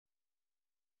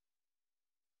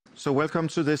So welcome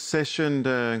to this session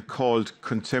called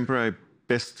Contemporary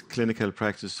Best Clinical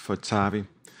Practice for TAVI.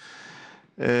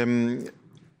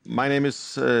 My name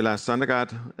is Lars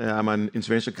Sondergaard. I'm an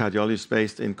interventional cardiologist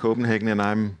based in Copenhagen, and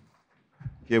I'm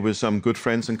here with some good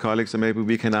friends and colleagues, and maybe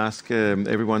we can ask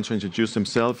everyone to introduce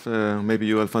themselves. Maybe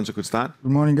you, Alfonso, could start.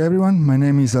 Good morning, everyone. My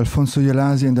name is Alfonso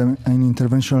Ielasi, and I'm an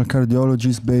interventional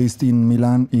cardiologist based in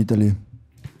Milan, Italy.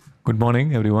 Good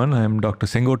morning, everyone. I'm Dr.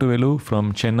 Sengotuvelu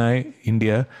from Chennai,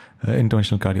 India,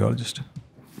 interventional cardiologist.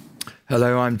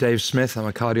 Hello, I'm Dave Smith. I'm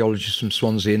a cardiologist from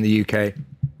Swansea in the UK.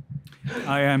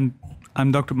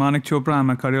 I'm Dr. Manik Chopra. I'm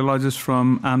a cardiologist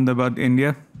from Ahmedabad,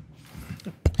 India.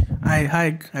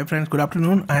 Hi, friends. Good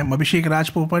afternoon. I'm Abhishek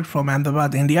Rajpopat from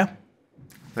Ahmedabad, India.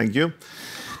 Thank you.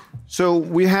 So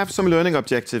we have some learning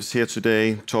objectives here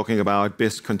today, talking about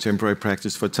best contemporary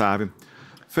practice for TAVI.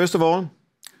 First of all,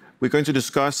 we're going to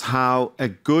discuss how a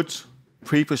good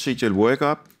pre-procedural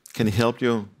workup can help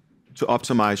you to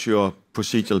optimize your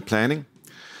procedural planning.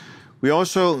 We're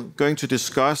also going to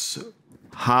discuss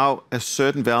how a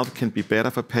certain valve can be better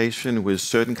for patients with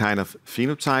certain kind of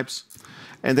phenotypes.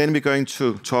 And then we're going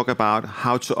to talk about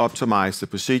how to optimize the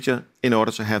procedure in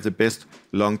order to have the best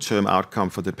long-term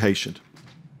outcome for the patient.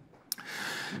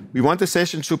 We want the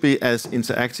session to be as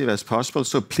interactive as possible,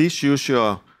 so please use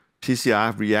your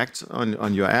PCR React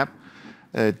on your app.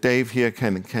 Dave here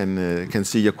can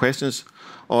see your questions.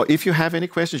 Or if you have any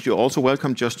questions, you're also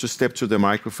welcome just to step to the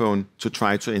microphone to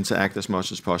try to interact as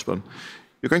much as possible.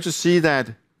 You're going to see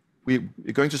that we're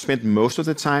going to spend most of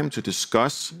the time to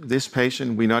discuss this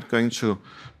patient. We're not going to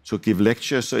give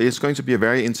lectures, so it's going to be a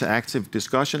very interactive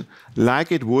discussion,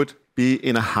 like it would be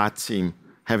in a heart team,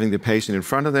 having the patient in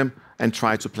front of them and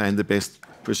try to plan the best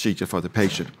procedure for the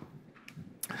patient.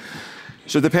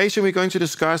 So the patient we're going to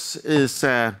discuss is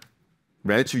a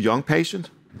relatively young patient,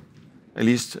 at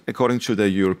least according to the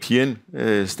European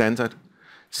standard,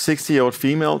 60-year-old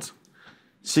female.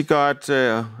 She got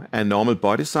a normal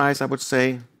body size, I would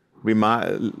say.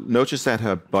 Notice that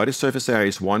her body surface area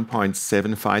is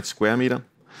 1.75 square meter.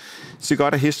 She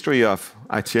got a history of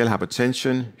arterial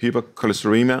hypertension,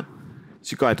 hypercholesterolemia.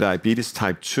 She got diabetes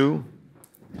type 2,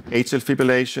 atrial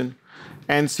fibrillation,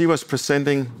 and she was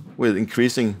presenting with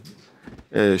increasing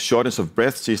shortness of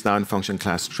breath. She's now in function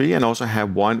class 3 and also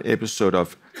have one episode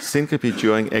of syncope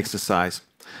during exercise.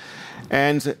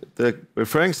 And the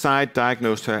referring site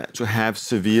diagnosed her to have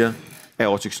severe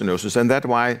aortic stenosis, and that's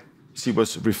why she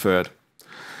was referred.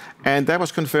 And that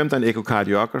was confirmed on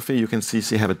echocardiography. You can see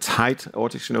she have a tight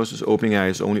aortic stenosis. Opening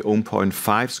area is only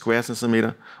 0.5 square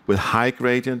centimeter with high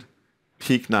gradient,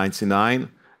 peak 99,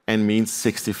 and mean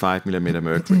 65 millimeter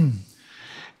mercury.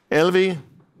 LV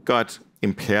got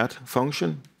impaired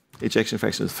function. Ejection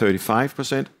fraction is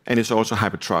 35%, and it's also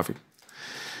hypertrophic.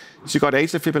 She got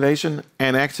atrial fibrillation,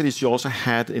 and actually she also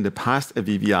had in the past a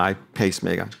VVI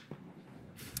pacemaker.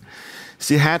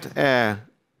 She had a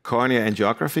coronary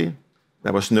angiography.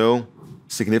 There was no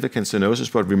significant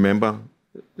stenosis, but remember,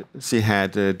 she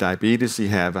had diabetes, she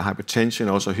had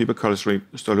hypertension, also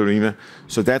hypercholesterolemia.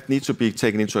 So that needs to be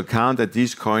taken into account that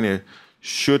these coronary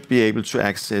should be able to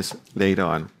access later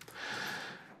on.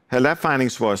 Her lab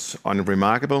findings was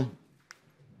unremarkable.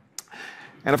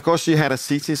 And of course, she had a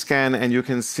CT scan, and you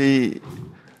can see,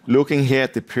 looking here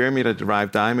at the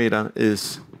perimeter-derived diameter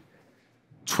is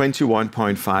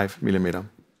 21.5 millimeter.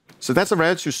 So that's a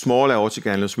relatively small aortic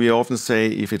annulus. We often say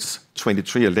if it's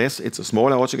 23 or less, it's a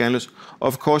small aortic annulus.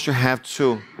 Of course, you have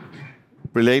to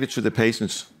relate it to the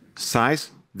patient's size.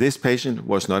 This patient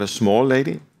was not a small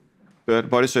lady, but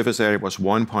body surface area was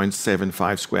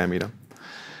 1.75 square meter.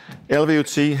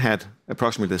 LVUT had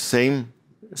approximately the same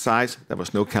size. There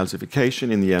was no calcification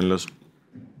in the annulus.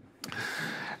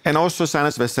 And also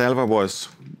sinus valsalva was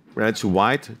relatively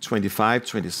wide, 25,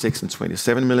 26, and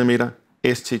 27 millimeter.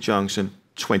 ST junction,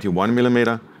 21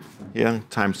 millimeter, here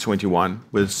times 21,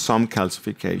 with some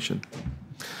calcification.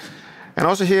 And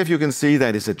also here, if you can see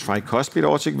that it's a tricuspid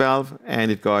aortic valve, and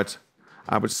it got,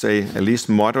 I would say, at least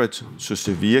moderate to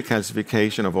severe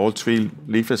calcification of all three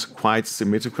leaflets, quite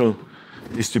symmetrical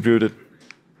distributed.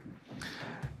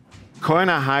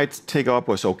 Coronary height take-up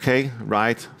was okay,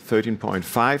 right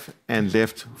 13.5 and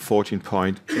left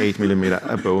 14.8 millimeter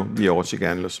above the aortic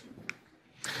annulus.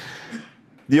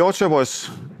 The aorta was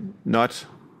not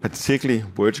particularly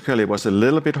vertical, it was a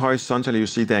little bit horizontal. You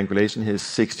see the angulation here is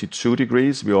 62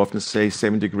 degrees. We often say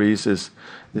 7 degrees is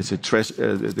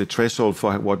the threshold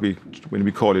for when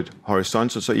we call it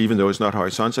horizontal. So even though it's not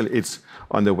horizontal, it's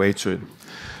on the way to it.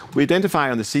 We identify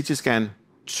on the CT scan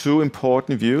two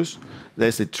important views.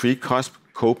 There's the tricusp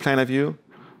coplanar view,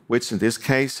 which in this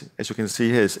case, as you can see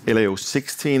here, is LAO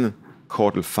 16,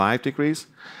 caudal 5 degrees.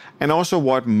 and also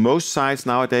what most sites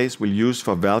nowadays will use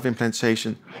for valve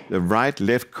implantation, the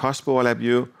right-left cusp overlap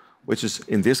view, which is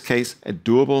in this case a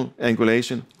doable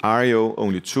angulation, REO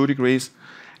only 2 degrees,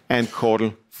 and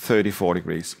caudal 34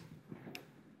 degrees.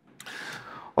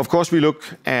 Of course, we look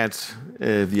at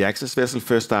the access vessel,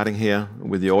 first starting here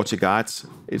with the aortic arch.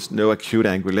 It's no acute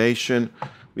angulation.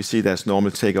 We see there's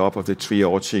normal take-up of the three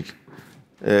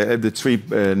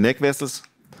neck vessels.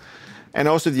 And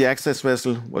also the access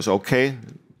vessel was okay.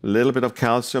 A little bit of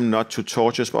calcium, not too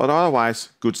tortuous, but otherwise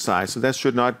good size. So that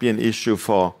should not be an issue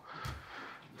for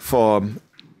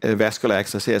vascular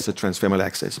access here as a transfemoral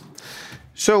access.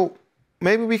 So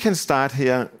maybe we can start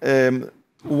here.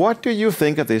 What do you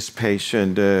think of this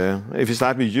patient? If you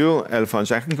start with you,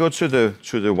 Alfonso, I can go to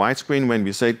the widescreen when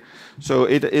we say. So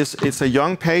it's a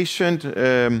young patient.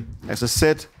 As I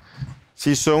said,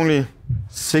 she's only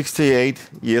 68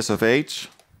 years of age.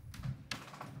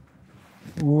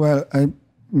 Well,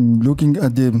 looking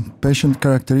at the patient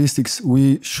characteristics,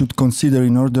 we should consider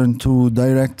in order to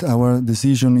direct our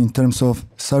decision in terms of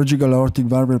surgical aortic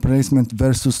valve replacement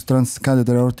versus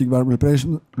transcatheter aortic valve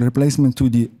replacement to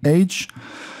the age,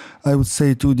 I would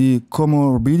say to the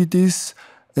comorbidities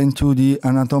and to the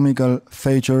anatomical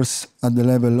features at the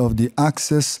level of the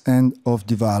access and of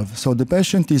the valve. So the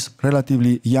patient is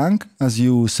relatively young, as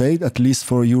you said, at least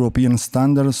for European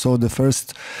standards. So the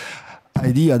first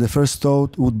idea, the first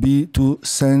thought would be to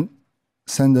send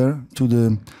her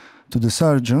to the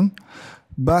surgeon.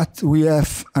 But we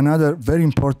have another very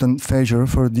important feature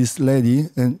for this lady,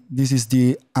 and this is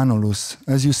the annulus.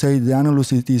 As you say, the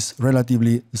annulus, it is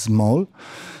relatively small.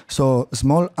 So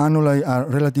small annuli are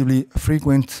relatively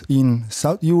frequent in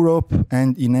South Europe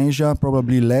and in Asia,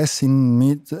 probably less in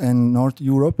Mid and North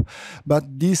Europe.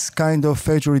 But this kind of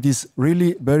feature, it is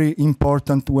really very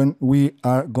important when we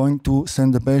are going to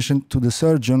send the patient to the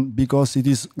surgeon, because it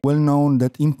is well known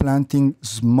that implanting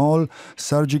small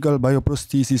surgical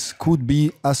bioprosthesis could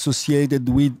be associated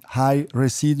with high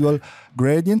residual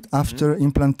gradient after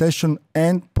implantation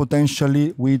and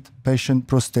potentially with patient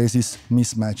prosthesis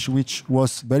mismatch, which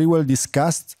was very well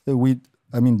discussed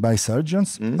by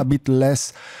surgeons, a bit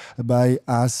less by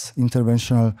us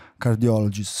interventional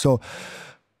cardiologists. So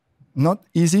not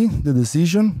easy, the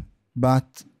decision,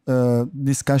 but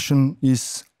discussion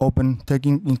is open,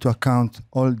 taking into account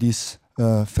all these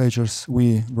features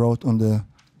we wrote on the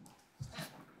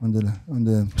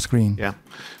screen. Yeah,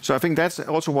 so I think that's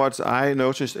also what I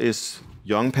noticed is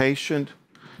young patient,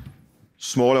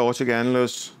 small aortic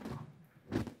annulus,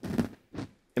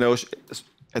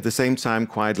 at the same time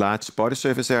quite large body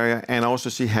surface area, and also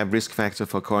she have risk factor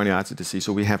for coronary artery disease,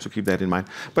 so we have to keep that in mind.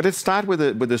 But let's start with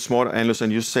the small annulus,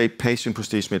 and you say patient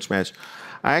prosthesis mismatch.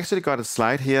 I actually got a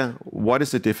slide here. What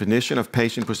is the definition of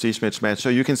patient prosthesis mismatch? So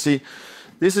you can see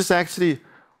this is actually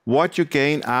what you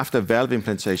gain after valve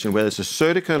implantation, whether it's a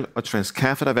surgical or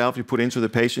transcatheter valve you put into the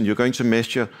patient. You're going to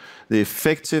measure the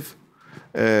effective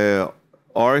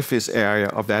orifice area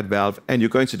of that valve, and you're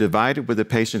going to divide it with the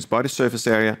patient's body surface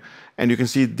area. And you can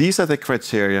see these are the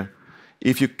criteria.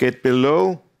 If you get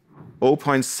below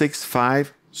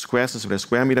 0.65 square centimeter per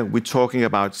square meter, we're talking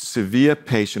about severe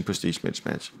patient prosthesis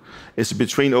mismatch. It's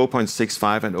between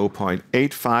 0.65 and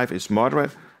 0.85 is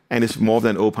moderate, and it's more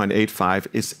than 0.85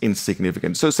 is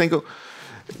insignificant. So Sengo,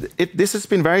 this has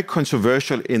been very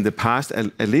controversial in the past,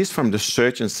 at least from the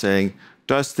surgeons saying,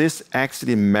 does this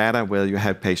actually matter whether you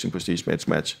have patient prosthesis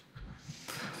mismatch?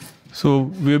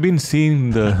 So we have been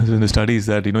seeing in the studies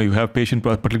that you have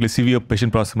particularly severe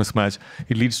patient prosthesis mismatch.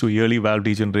 It leads to yearly valve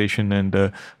degeneration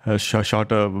and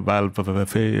shorter valve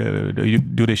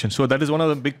duration. So that is one of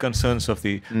the big concerns of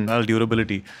the valve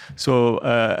durability. So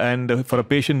and for a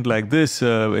patient like this,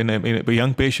 in a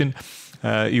young patient,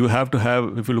 you have to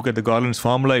have, if you look at the Garland's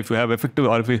formula, if you have effective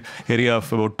orifice area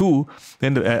of about 2,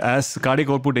 then as cardiac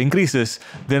output increases,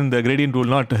 then the gradient will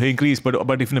not increase. But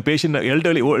if in a patient,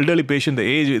 elderly patient, the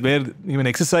age where even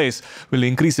exercise will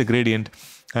increase the gradient,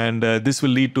 and this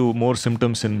will lead to more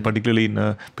symptoms, particularly in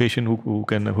a patient who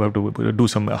have to do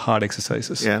some hard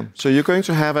exercises. Yeah. So you're going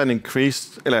to have an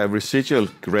increased residual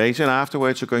gradient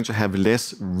afterwards. You're going to have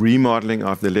less remodeling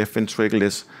of the left ventricle,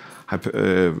 less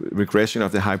regression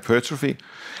of the hypertrophy.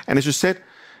 And as you said,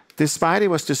 despite it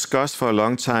was discussed for a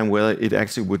long time whether it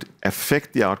actually would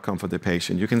affect the outcome for the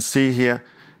patient, you can see here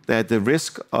that the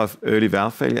risk of early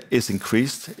valve failure is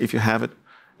increased if you have it.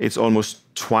 It's almost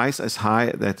twice as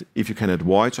high that if you can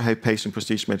avoid to have patient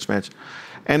prosthesis mismatch.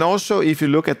 And also, if you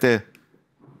look at the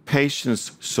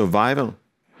patient's survival,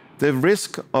 the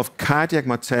risk of cardiac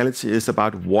mortality is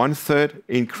about 1/3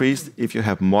 increased if you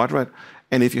have moderate.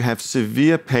 And if you have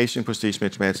severe patient prosthesis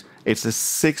mismatch, it's a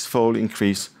 6-fold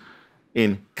increase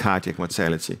in cardiac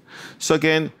mortality. So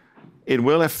again, it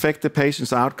will affect the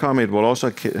patient's outcome. It will also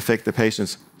affect the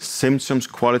patient's symptoms,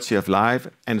 quality of life,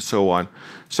 and so on.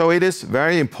 So it is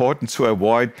very important to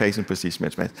avoid patient-procedure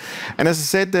mismatch. And as I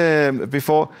said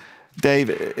before, Dave,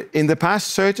 in the past,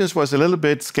 surgeons was a little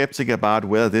bit skeptic about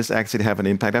whether this actually have an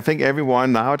impact. I think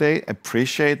everyone nowadays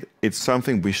appreciate it's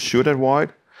something we should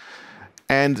avoid.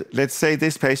 And let's say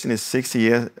this patient is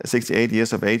 68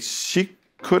 years of age. She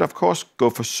could, of course, go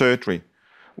for surgery.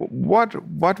 What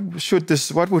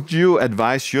would you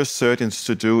advise your surgeons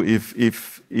to do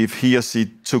if he or she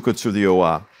took her to the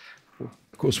OR?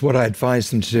 Of course, what I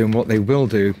advise them to do and what they will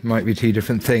do might be two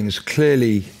different things.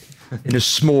 Clearly, in a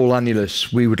small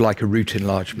annulus, we would like a root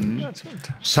enlargement. That's right.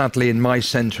 Sadly, in my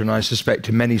centre, and I suspect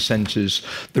in many centres,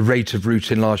 the rate of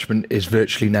root enlargement is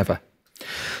virtually never.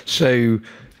 So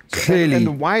clearly...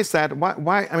 And why is that?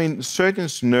 Why? I mean,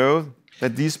 surgeons know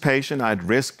that these patients are at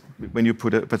risk when you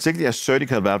put particularly a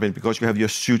surgical valve in because you have your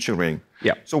suturing.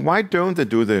 Yeah. So why don't they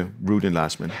do the root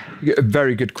enlargement? A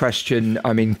very good question.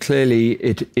 I mean, clearly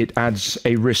it adds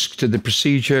a risk to the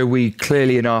procedure. We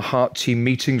clearly in our heart team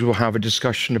meetings will have a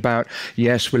discussion about,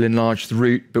 yes, we'll enlarge the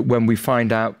root, but when we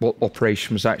find out what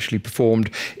operation was actually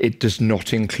performed, it does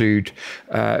not include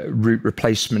root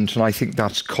replacement. And I think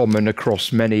that's common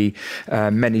across many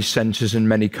centres in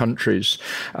many countries.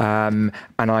 And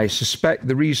I suspect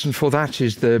the reason for that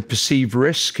is the perceived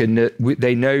risk, and that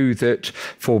they know that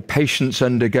for patients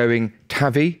undergoing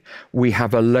TAVI, we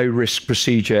have a low-risk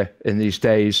procedure in these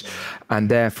days, and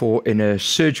therefore in a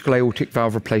surgical aortic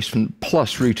valve replacement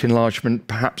plus root enlargement,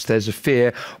 perhaps there's a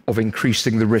fear of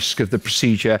increasing the risk of the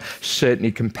procedure,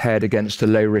 certainly compared against a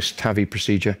low-risk TAVI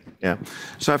procedure. Yeah,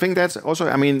 so I think that's also,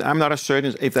 I mean, I'm not a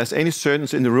surgeon. If there's any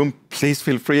surgeons in the room, please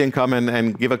feel free and come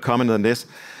and give a comment on this.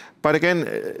 But again,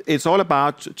 it's all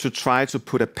about to try to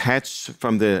put a patch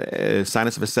from the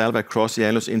sinus valve across the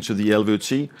annulus into the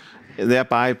LVOT,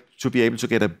 thereby to be able to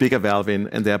get a bigger valve in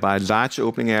and thereby a larger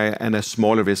opening area and a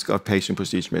smaller risk of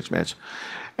patient-procedure mismatch.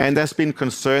 And there's been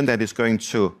concern that it's going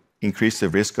to increase the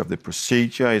risk of the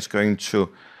procedure, it's going to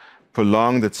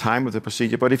prolong the time of the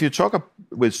procedure. But if you talk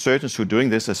with surgeons who are doing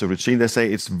this as a routine, they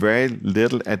say it's very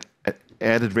little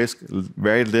added risk,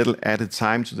 very little added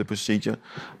time to the procedure.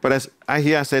 But as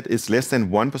I said, it's less than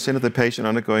 1% of the patient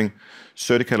undergoing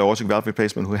surgical aortic valve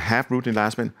replacement who have root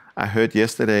enlargement. I heard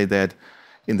yesterday that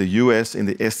in the US, in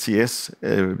the STS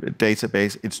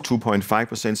database, it's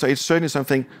 2.5%. So it's certainly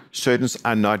something surgeons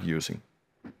are not using.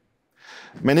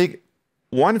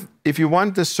 If you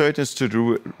want the surgeons to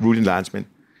do root enlargement,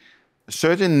 the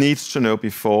surgeon needs to know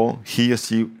before he or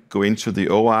she go into the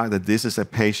OR that this is a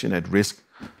patient at risk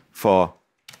for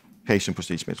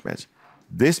patient-procedure mismatch.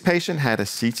 This patient had a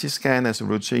CT scan as a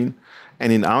routine,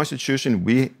 and in our institution,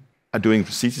 we are doing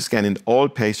CT scan in all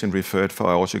patients referred for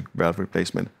aortic valve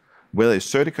replacement, whether it's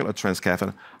surgical or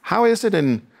transcatheter. How is it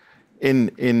in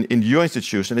your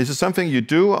institution? Is it something you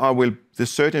do, or will the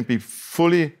surgeon be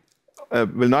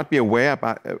will not be aware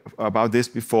about this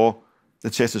before the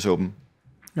chest is open?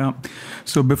 Yeah.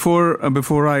 So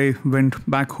before I went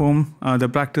back home, the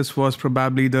practice was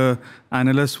probably the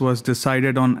annulus was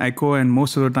decided on echo, and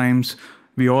most of the times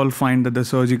we all find that the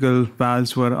surgical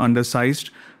valves were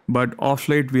undersized. But off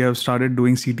late, we have started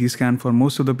doing CT scan for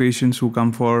most of the patients who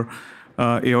come for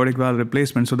aortic valve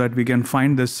replacement, so that we can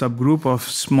find this subgroup of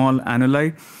small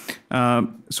annuli.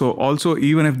 So also,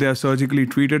 even if they are surgically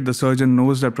treated, the surgeon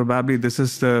knows that probably this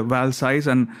is the valve size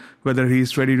and whether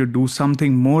he's ready to do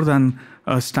something more than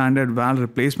a standard valve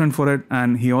replacement for it.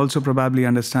 And he also probably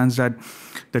understands that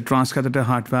the transcatheter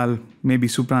heart valve, maybe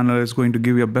supraannular, is going to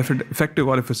give you a better effective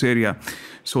orifice area.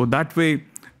 So that way,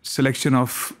 selection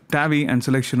of TAVI and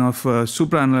selection of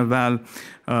supraannular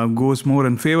valve goes more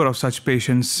in favor of such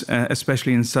patients,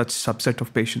 especially in such subset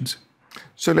of patients.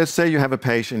 So let's say you have a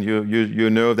patient, you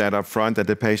know that up front that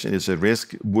the patient is at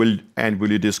risk. Will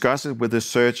you discuss it with the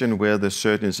surgeon where the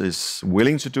surgeon is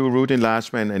willing to do root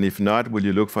enlargement? And if not, will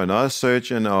you look for another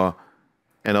surgeon or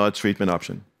another treatment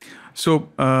option? So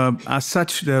as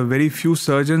such, there are very few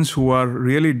surgeons who are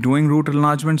really doing root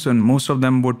enlargements, and most of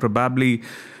them would probably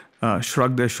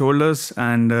shrug their shoulders,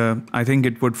 and I think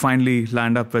it would finally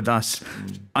land up with us.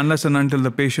 Unless and until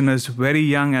the patient is very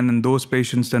young, and in those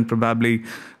patients, then probably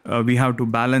we have to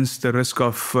balance the risk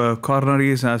of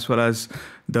coronaries as well as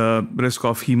the risk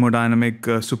of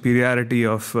hemodynamic superiority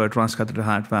of transcatheter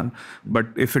heart valve. But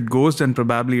if it goes, then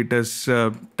probably it is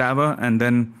TAVR and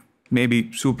then maybe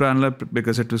supraannular,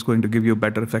 because it is going to give you a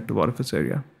better effective orifice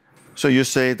area. So you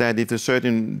say that if the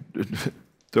surgeon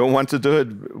don't want to do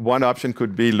it, one option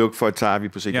could be look for a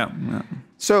TAVI procedure. Yeah.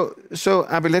 So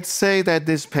Abhi, let's say that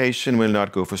this patient will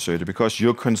not go for surgery because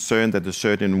you're concerned that the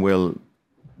surgeon will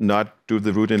not do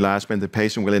the root enlargement. The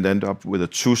patient will end up with a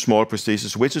too small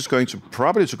prosthesis, which is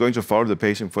probably going to follow the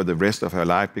patient for the rest of her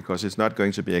life because it's not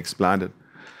going to be explanted.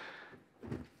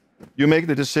 You make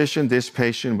the decision, this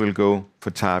patient will go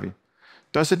for TAVI.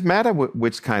 Does it matter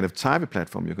which kind of TAVI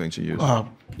platform you're going to use?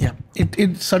 Yeah,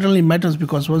 it certainly matters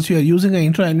because once you are using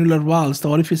an intraannular valves, the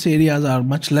orifice areas are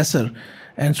much lesser,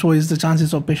 and so is the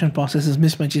chances of patient prosthesis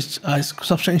mismatch is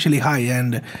substantially high.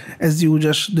 And as you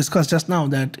just discussed just now,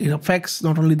 that it affects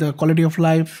not only the quality of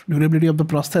life, durability of the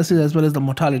prosthesis, as well as the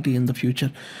mortality in the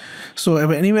future. So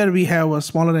anywhere we have a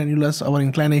smaller annulus, our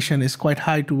inclination is quite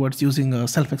high towards using a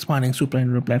self-expanding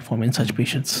supraannular platform in such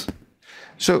patients.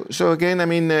 So again, I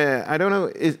mean, I don't know,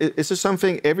 is this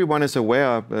something everyone is aware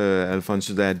of,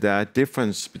 Alfonso, that there are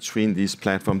differences between these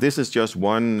platforms? This is just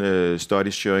one study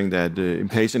showing that in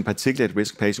patient, particularly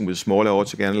at-risk patient with smaller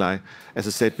aortic annuli, as I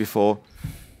said before,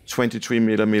 23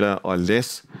 millimeter or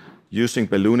less, using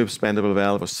balloon expandable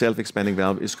valve or self-expanding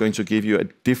valve is going to give you a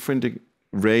different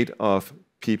rate of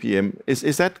ppm.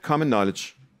 Is that common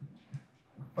knowledge?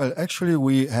 Well, actually,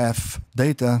 we have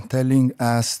data telling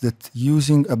us that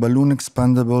using a balloon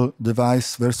expandable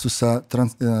device versus a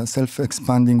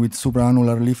self-expanding with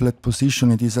supraannular leaflet position,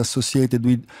 it is associated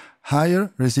with higher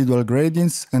residual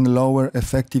gradients and lower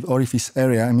effective orifice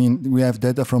area. I mean, we have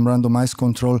data from randomized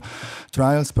control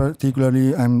trials,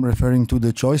 particularly I'm referring to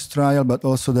the CHOICE trial, but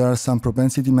also there are some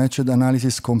propensity matched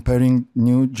analysis comparing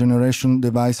new generation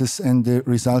devices, and the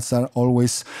results are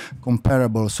always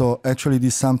comparable. So actually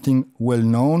this is something well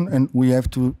known, and we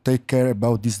have to take care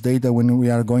about this data when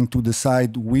we are going to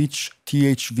decide which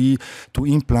THV to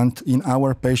implant in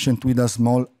our patient with a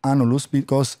small annulus,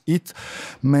 because it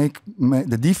make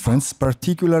the difference,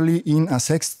 particularly in a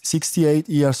 68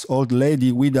 years old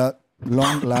lady with a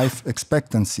long life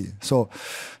expectancy. So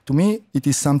to me, it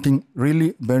is something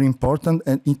really very important,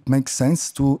 and it makes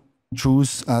sense to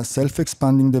choose a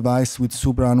self-expanding device with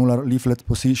supraannular leaflet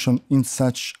position in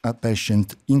such a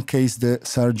patient, in case the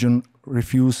surgeon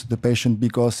refuse the patient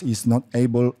because he's not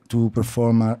able to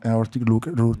perform an aortic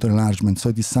root enlargement. So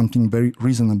it is something very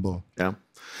reasonable. Yeah.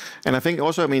 And I think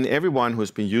also, I mean, everyone who's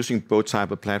been using both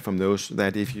type of platform knows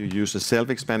that if you use a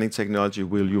self-expanding technology,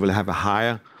 you will have a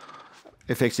higher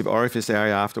effective orifice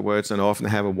area afterwards, and often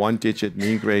have a one-digit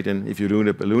mean gradient. If you do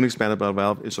a balloon expandable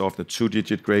valve, it's often a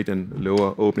two-digit gradient,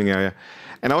 lower opening area.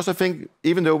 And I also think,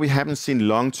 even though we haven't seen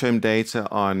long-term data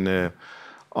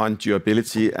on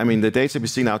durability, I mean, the data we've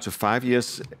seen out to 5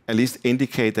 years at least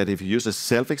indicate that if you use a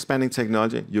self-expanding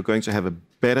technology, you're going to have a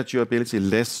better durability,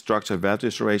 less structural valve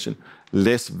deterioration,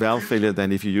 less valve failure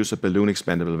than if you use a balloon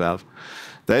expandable valve.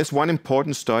 There is one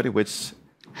important study which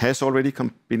has already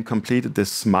been completed, the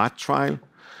SMART trial,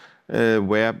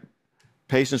 where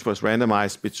patients was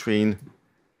randomized between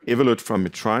Evolut from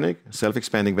Medtronic,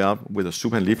 self-expanding valve with a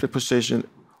supine leaflet position,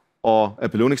 or a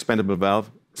balloon expandable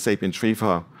valve, SAPIEN 3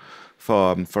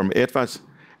 from Edwards.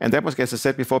 And that was, as I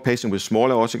said before, patient with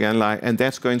smaller aortic annuli, and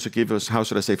that's going to give us, how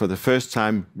should I say, for the first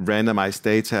time, randomized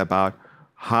data about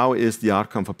how is the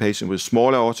outcome for patients with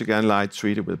smaller aortic annuli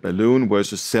treated with balloon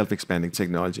versus self-expanding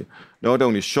technology. Not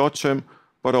only short-term,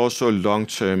 but also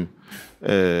long-term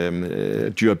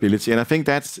durability. And I think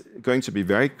that's going to be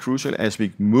very crucial as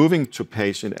we're moving to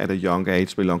patient at a younger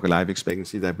age with longer life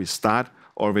expectancy, that we start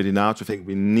already now to think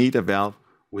we need a valve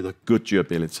with a good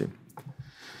durability.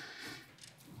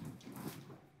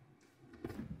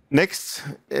 Next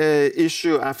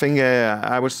issue, I think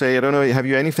I would say, I don't know, have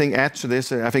you anything to add to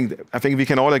this? I think we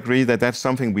can all agree that that's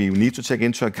something we need to take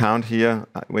into account here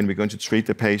when we're going to treat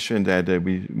the patient, that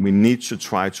we need to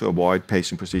try to avoid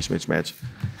patient-prosthesis mismatch.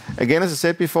 Again, as I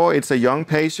said before, it's a young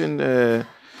patient.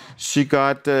 She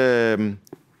got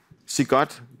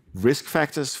risk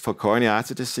factors for coronary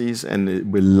artery disease and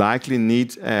will likely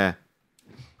need a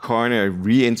coronary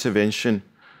re-intervention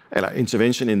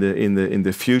intervention in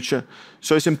the future.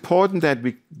 So it's important that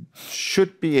we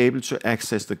should be able to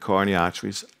access the coronary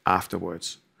arteries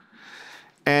afterwards.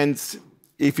 And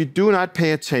if you do not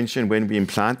pay attention when we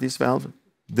implant this valve,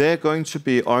 they're going to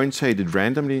be orientated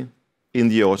randomly in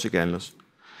the aortic annulus.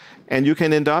 And you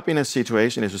can end up in a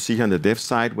situation, as you see here on the left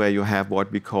side, where you have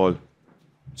what we call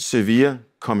severe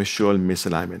commissural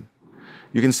misalignment.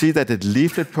 You can see that the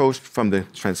leaflet posts from the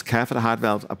transcatheter heart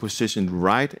valve are positioned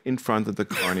right in front of the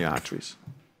coronary arteries.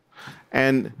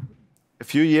 And a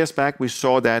few years back, we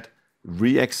saw that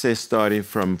re-access study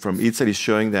from Italy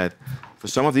showing that for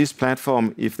some of these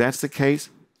platforms, if that's the case,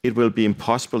 it will be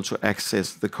impossible to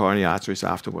access the coronary arteries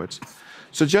afterwards.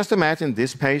 So just imagine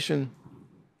this patient,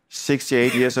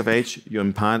 68 years of age, you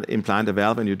implant a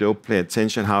valve and you don't pay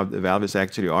attention how the valve is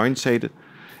actually orientated.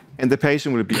 And the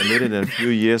patient will be admitted in a few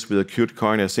years with acute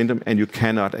coronary syndrome, and you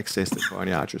cannot access the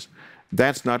coronary arteries.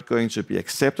 That's not going to be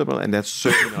acceptable, and that's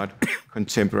certainly not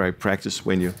contemporary practice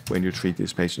when you treat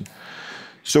these patients.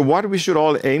 So what we should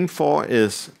all aim for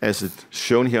is, as it's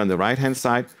shown here on the right-hand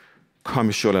side,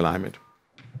 commissural alignment.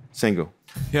 Sengo.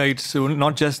 Yeah, it's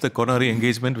not just the coronary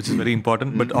engagement, which is very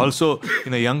important, but also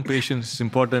in a young patient, it's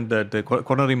important that the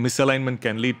coronary misalignment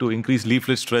can lead to increased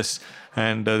leaflet stress,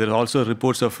 and there are also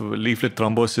reports of leaflet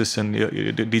thrombosis and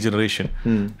degeneration.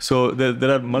 So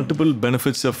there are multiple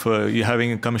benefits of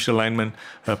having a commissural alignment,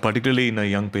 particularly in a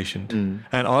young patient.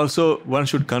 And also, one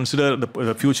should consider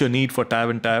the future need for TAV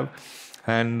and TAV.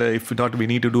 And if not, we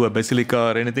need to do a basilica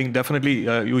or anything, definitely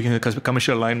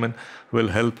commissural alignment will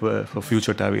help for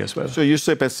future TAVI as well. So you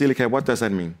say basilica, what does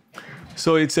that mean?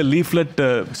 So it's a leaflet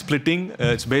splitting.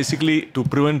 It's basically to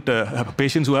prevent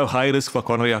patients who have high risk for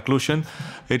coronary occlusion.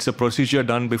 It's a procedure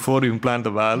done before you implant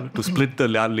the valve to split the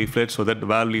valve leaflet so that the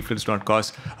valve leaflets don't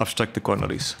obstruct the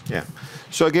coronaries. Yeah.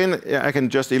 So again, I can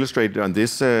just illustrate on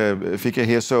this figure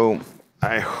here. So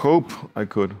I hope I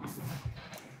could.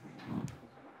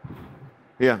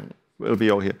 Yeah, it'll be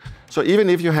all here. So even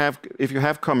if you have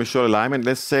commissural alignment,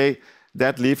 let's say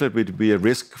that leaflet would be a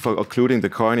risk for occluding the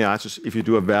coronary arteries if you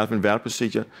do a valve-in-valve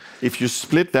procedure. If you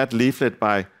split that leaflet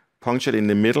by puncture in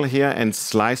the middle here and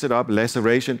slice it up,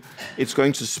 laceration, it's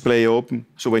going to splay open.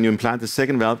 So when you implant the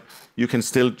second valve, you can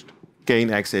still gain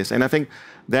access. And I think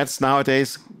that's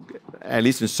nowadays, at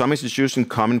least in some institutions,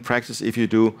 common practice if you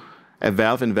do a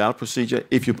valve-in-valve procedure,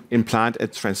 if you implant a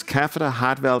transcatheter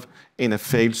heart valve in a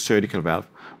failed surgical valve.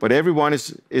 But everyone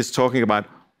is talking about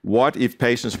what if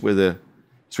patients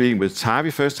treating with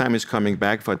TAVI first time is coming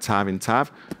back for TAV in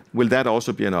TAV, will that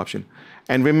also be an option?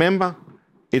 And remember,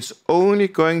 it's only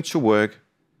going to work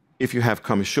if you have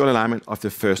commissural alignment of the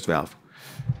first valve.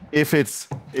 If it's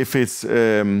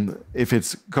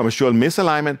commissural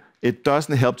misalignment, it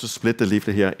doesn't help to split the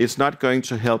leaflet here. It's not going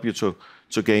to help you to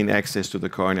gain access to the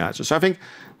coronary artery. So I think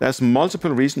there's multiple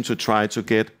reasons to try to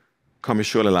get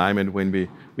commissural alignment when we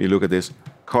look at this.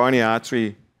 Coronary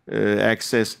artery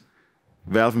access,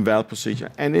 valve-in-valve procedure.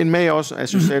 And it may also,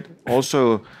 as you said,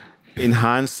 also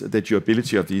enhance the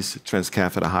durability of these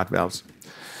transcatheter heart valves.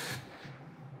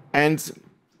 And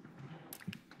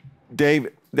Dave,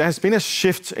 there has been a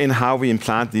shift in how we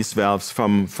implant these valves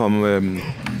from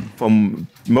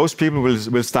most people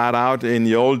will start out in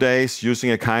the old days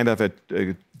using a kind of a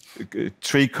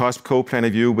three-cusp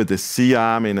coplanar view with the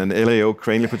C-arm in an LAO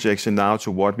cranial projection now to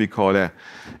what we call a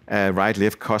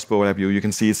right-left cusp overlap view. You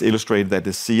can see it's illustrated that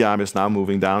the C-arm is now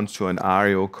moving down to an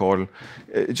REO caudal.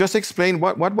 Just explain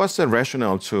what was the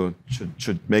rationale to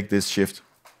make this shift?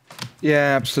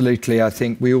 Yeah, absolutely. I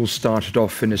think we all started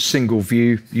off in a single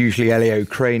view, usually LAO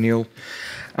cranial.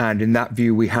 And in that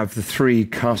view, we have the three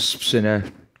cusps in a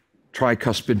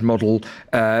tricuspid model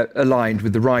aligned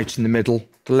with the right in the middle,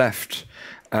 the left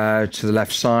to the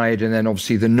left side, and then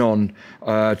obviously the non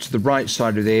to the right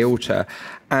side of the aorta.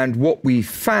 And what we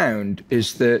found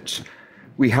is that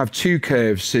we have two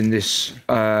curves in this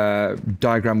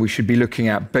diagram we should be looking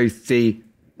at, both the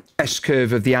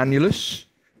S-curve of the annulus,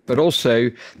 but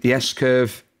also the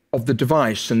S-curve of the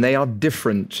device, and they are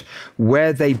different.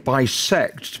 Where they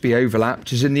bisect to be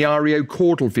overlapped is in the REO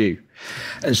caudal view.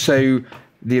 And so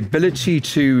the ability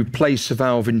to place a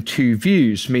valve in two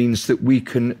views means that we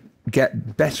can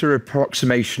get better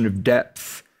approximation of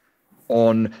depth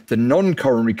on the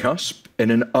non-coronary cusp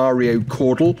in an REO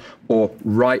caudal or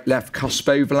right-left cusp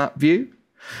overlap view.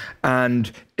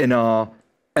 And in our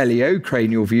LEO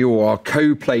cranial view or our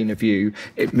coplanar view,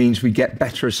 it means we get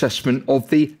better assessment of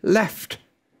the left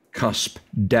cusp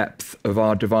depth of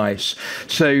our device.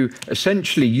 So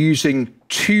essentially using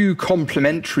two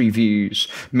complementary views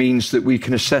means that we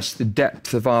can assess the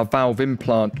depth of our valve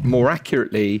implant more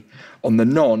accurately on the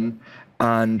non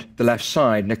and the left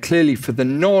side. Now clearly for the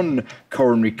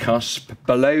non-coronary cusp,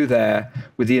 below there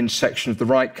with the intersection of the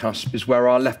right cusp is where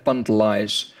our left bundle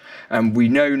lies. And we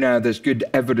know now there's good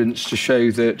evidence to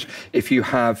show that if you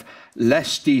have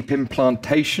less deep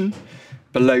implantation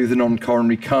below the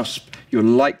non-coronary cusp, you're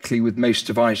likely with most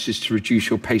devices to reduce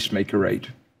your pacemaker rate.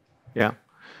 Yeah.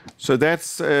 So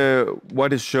that's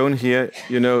what is shown here.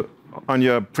 You know, on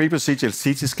your pre-procedural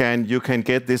CT scan, you can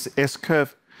get this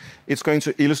S-curve. It's going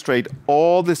to illustrate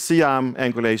all the C-arm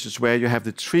angulations where you have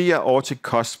the three aortic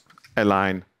cusp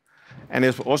aligned. And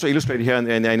it's also illustrated here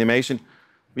in the animation.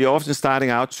 We are often starting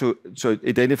out to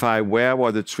identify where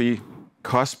were the three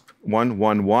cusp 1,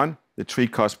 1, 1, the three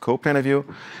cusp coplanar view.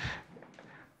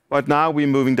 But now we're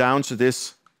moving down to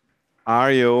this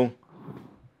REO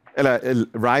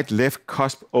right-left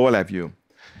cusp overlap view.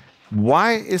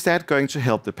 Why is that going to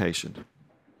help the patient?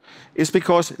 It's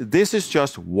because this is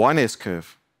just one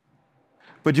S-curve,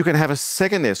 but you can have a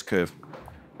second S-curve.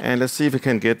 And let's see if we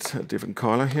can get a different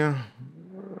color here.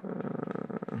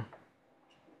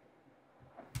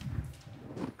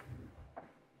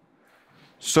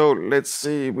 So let's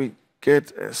see, we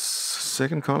get a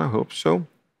second color, I hope so.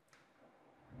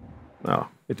 No,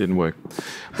 it didn't work.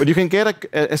 But you can get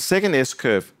a second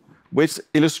S-curve, which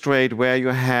illustrates where you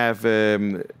have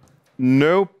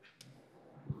no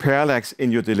parallax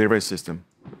in your delivery system.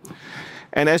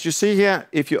 And as you see here,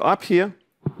 if you're up here,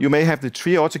 you may have the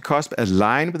three aortic cusp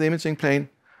aligned with the imaging plane,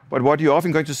 but what you're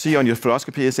often going to see on your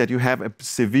fluoroscopy is that you have a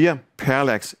severe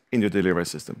parallax in your delivery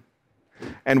system.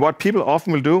 And what people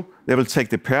often will do, they will take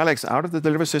the parallax out of the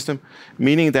delivery system,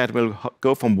 meaning that will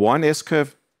go from one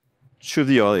S-curve to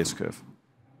the other S-curve.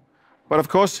 But of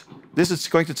course, this is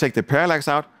going to take the parallax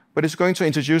out, but it's going to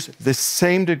introduce the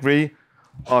same degree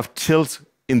of tilt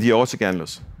in the aortic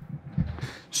annulus.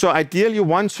 So ideally, you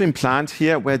want to implant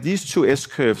here where these two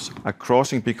S-curves are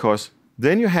crossing, because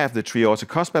then you have the three aortic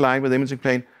cusp aligned with the imaging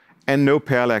plane and no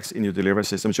parallax in your delivery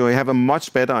system. So you have a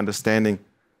much better understanding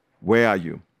where are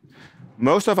you.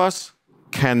 Most of us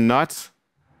cannot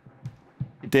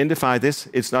identify this.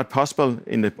 It's not possible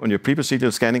on your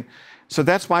pre-procedural scanning. So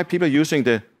that's why people are using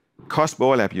the cusp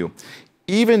overlap view.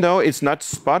 Even though it's not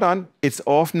spot on, it's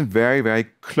often very, very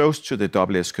close to the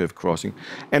double S-curve crossing.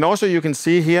 And also you can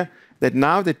see here that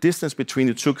now the distance between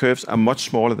the two curves are much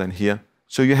smaller than here.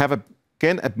 So you have,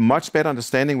 again, a much better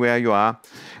understanding where you are.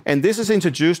 And this is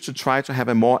introduced to try to have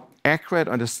a more accurate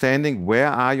understanding where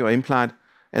are your implant,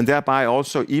 and thereby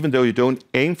also, even though you don't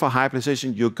aim for high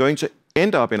precision, you're going to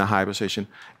end up in a high position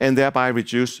and thereby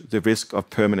reduce the risk of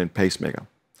permanent pacemaker.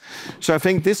 So I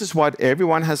think this is what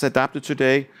everyone has adapted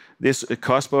today, this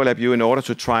cusp overlap view, in order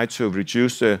to try to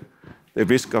reduce the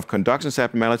risk of conduction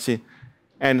abnormality.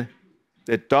 And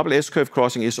the double S-curve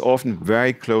crossing is often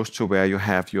very close to where you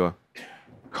have your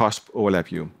cusp overlap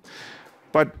view.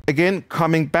 But again,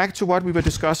 coming back to what we were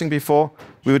discussing before,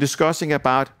 we were discussing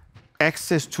about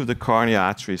access to the coronary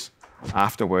arteries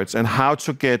afterwards and how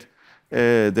to get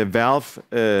the valve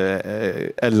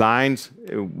aligned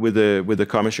with the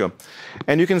commissure.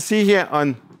 And you can see here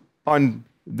on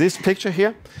this picture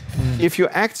here, if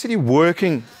you're actually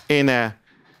working in a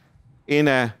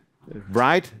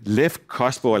right-left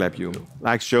cusp overlap view,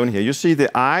 like shown here, you see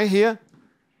the eye here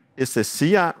is the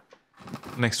C-arm.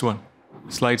 Next one.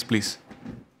 Slides, please.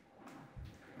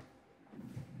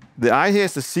 The eye here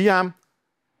is the C-arm.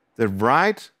 The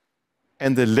right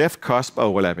and the left cusp are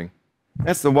overlapping.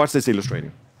 That's what it's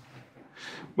illustrating.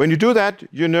 When you do that,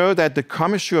 you know that the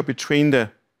commissure between the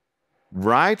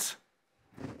right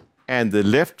and the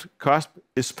left cusp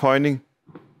is pointing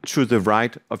to the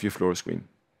right of your fluoroscreen.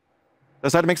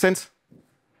 Does that make sense?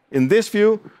 In this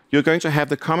view, you're going to have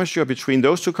the commissure between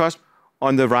those two cusps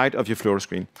on the right of your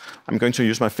fluoroscreen. I'm going to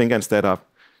use my finger instead of.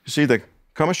 You see the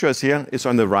commissure is here, it's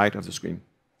on the right of the screen.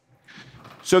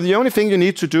 So the only thing you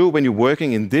need to do when you're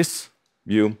working in this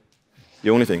view,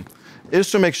 the only thing, is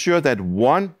to make sure that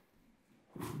one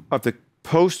of the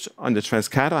posts on the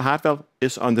transcatheter heart valve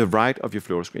is on the right of your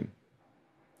fluoroscreen.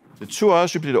 The two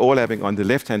others should be overlapping on the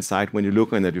left-hand side when you're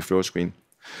looking at your fluoroscreen.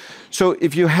 So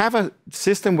if you have a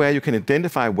system where you can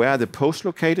identify where the posts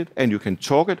located and you can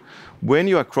torque it, when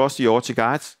you are across the aortic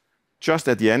arch, just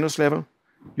at the annulus level,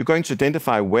 you're going to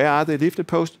identify where are the leaflet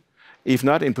posts. If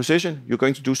not in position, you're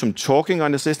going to do some torquing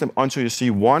on the system until you see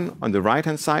one on the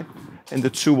right-hand side and the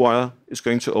two other is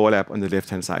going to overlap on the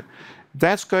left-hand side.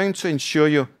 That's going to ensure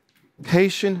you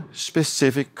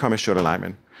patient-specific commissure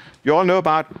alignment. You all know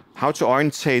about how to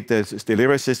orientate the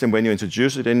delivery system when you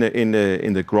introduce it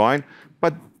in the groin,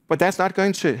 but that's not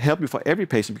going to help you for every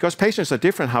patient, because patients are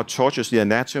different, how tortuous the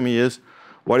anatomy is,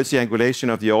 what is the angulation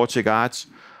of the aortic arch,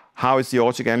 how is the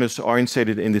aortic annulus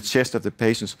orientated in the chest of the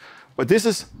patients. But this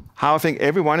is how I think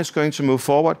everyone is going to move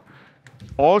forward.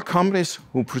 All companies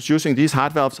who are producing these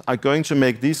heart valves are going to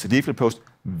make these leaflet posts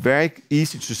very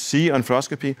easy to see on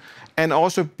fluoroscopy, and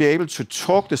also be able to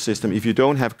torque the system if you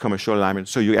don't have commissure alignment,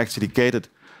 so you actually get it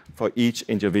for each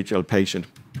individual patient.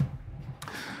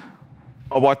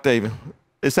 Or what, David?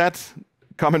 Is that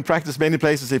common practice many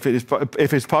places if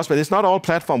it's possible? It's not all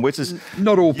platform, which is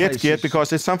not all places. Yet,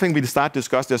 because it's something we started to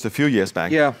discuss just a few years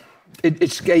back. Yeah,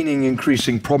 it's gaining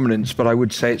increasing prominence, but I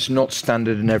would say it's not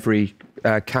standard in every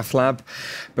cath lab.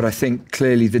 But I think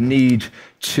clearly the need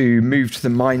to move to the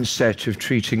mindset of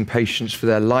treating patients for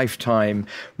their lifetime,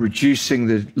 reducing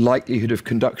the likelihood of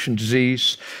conduction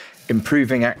disease,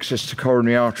 improving access to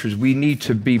coronary arteries, we need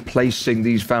to be placing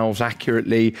these valves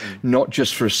accurately, not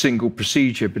just for a single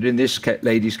procedure, but in this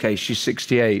lady's case, she's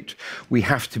 68. We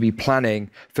have to be planning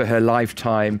for her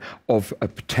lifetime of a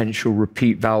potential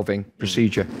repeat valving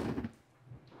procedure.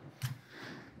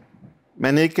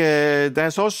 Manik,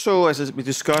 there's also, as we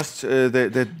discussed,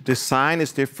 the design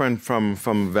is different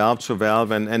from valve to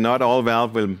valve, and not all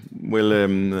valve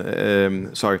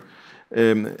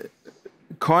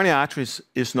coronary arteries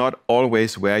is not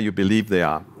always where you believe they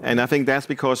are. And I think that's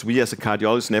because we as a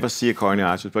cardiologist never see a coronary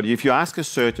artery. But if you ask a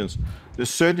surgeon, the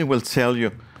surgeon will tell you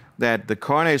that the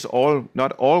coronary is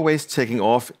not always taking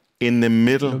off in the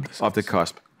middle of the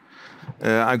cusp.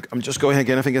 I'm just going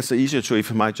again. I think it's easier to,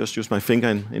 if I might just use my finger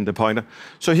in the pointer.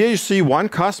 So here you see one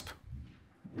cusp.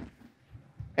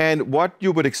 And what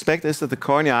you would expect is that the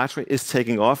coronary artery is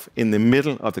taking off in the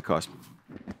middle of the cusp.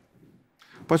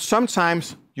 But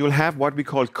sometimes you'll have what we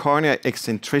call coronary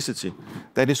eccentricity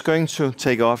that is going to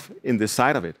take off in the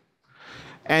side of it.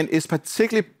 And it's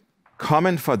particularly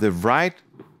common for the right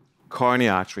coronary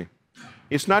artery.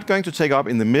 It's not going to take off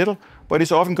in the middle, but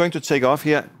it's often going to take off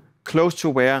here close to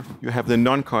where you have the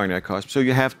non-coronary cusp. So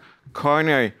you have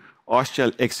coronary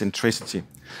ostial eccentricity.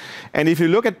 And if you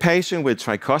look at patients with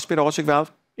tricuspid aortic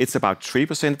valve, it's about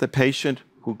 3% of the patient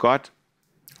who got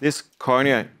this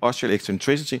coronary ostial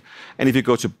eccentricity. And if you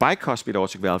go to bicuspid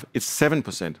aortic valve, it's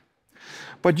 7%.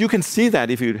 But you can see that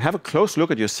if you have a close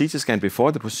look at your CT scan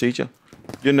before the procedure,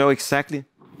 you know exactly,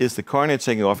 is the coronary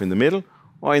taking off in the middle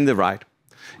or in the right?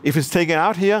 If it's taken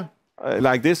out here,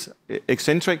 like this,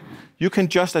 eccentric, you can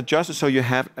just adjust it so you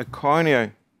have a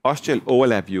coronary ostial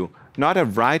overlap view, not a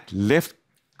right-left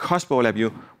cusp overlap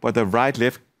view, but the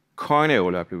right-left coronary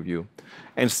overlap view,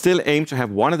 and still aim to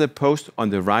have one of the posts on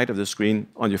the right of the screen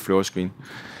on your fluoro screen.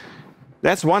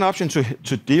 That's one option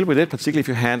to deal with it, particularly if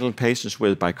you handle patients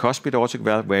with bicuspid aortic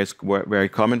valve, where it's very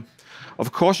common.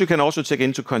 Of course, you can also take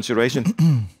into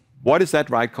consideration what is that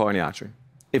right coronary artery.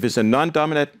 If it's a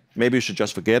non-dominant, maybe you should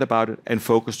just forget about it and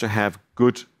focus to have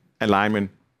good alignment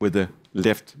with the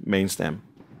left main stem.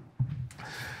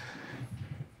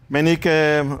 Manik,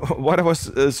 what I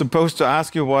was supposed to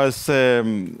ask you was,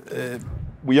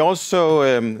 we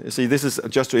also, see, this is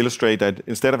just to illustrate that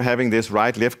instead of having this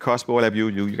right-left cusp overlap view,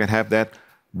 you can have that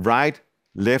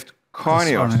right-left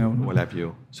coronary overlap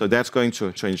view. So that's going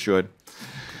to ensure it.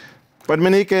 But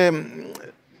Manik,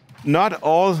 not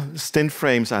all stent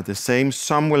frames are the same.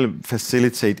 Some will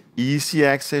facilitate easy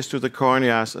access to the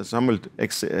coronaries, and some will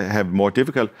have more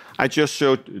difficult. I just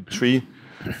showed three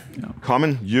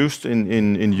common used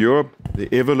in Europe: the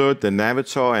Evolut, the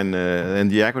Navitor, and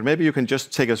the Aquat. Maybe you can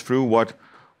just take us through what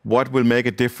will make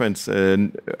a difference.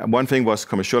 One thing was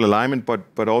commercial alignment,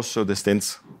 but also the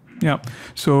stents. Yeah.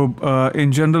 So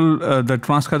in general, the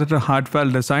transcatheter heart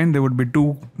valve design, there would be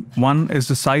two. One is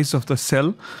the size of the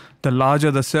cell. The larger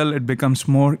the cell, it becomes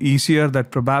more easier that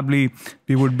probably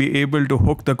we would be able to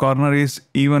hook the coronaries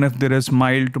even if there is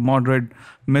mild to moderate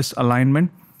misalignment.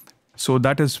 So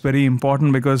that is very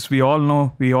important because we all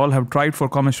know, we all have tried for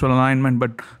commercial alignment,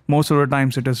 but most of the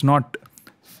times it is not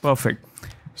perfect.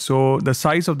 So the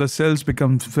size of the cells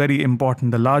becomes very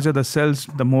important. The larger the cells,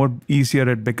 the more easier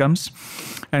it becomes.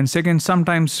 And second,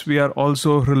 sometimes we are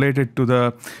also related to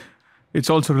the It's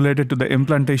also related to the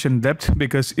implantation depth,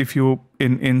 because if you,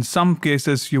 in some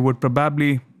cases, you would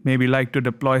probably maybe like to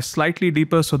deploy slightly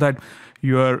deeper so that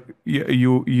your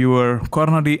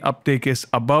coronary uptake is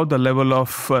above the level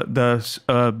of the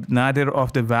nadir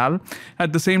of the valve.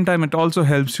 At the same time, it also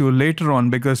helps you later on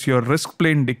because your risk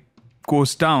plane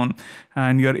goes down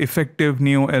and your effective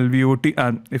neo-LVOT,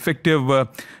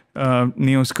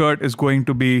 neo-skirt is going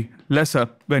to be lesser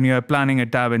when you are planning a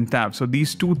TAV and TAV. So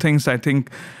these two things, I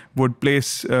think, would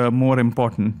place more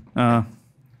important.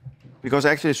 Because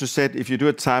actually, as you said, if you do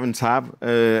a TAV and TAV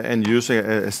and use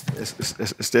a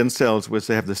stent cells which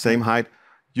they have the same height,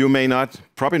 you may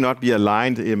probably not be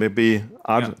aligned. It may be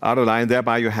out of line.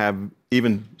 Thereby, you have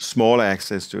even smaller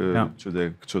access to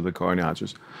the coronary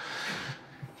arteries.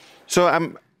 So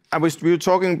we were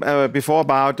talking before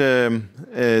about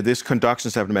this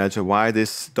conduction abnormality, why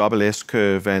this double S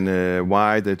curve, and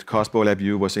why the cusp overlap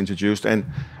view was introduced. And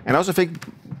I also think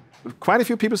quite a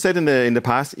few people said in the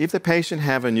past, if the patient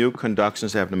have a new conduction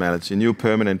abnormality, a new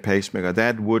permanent pacemaker,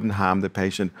 that wouldn't harm the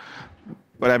patient.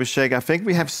 But Abhishek, I think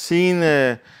we have seen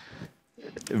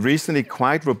recently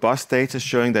quite robust data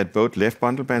showing that both left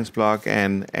bundle branch block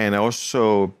and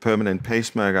also permanent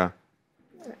pacemaker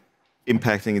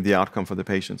impacting the outcome for the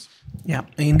patients. Yeah,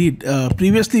 indeed.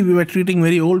 Previously, we were treating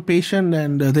very old patient,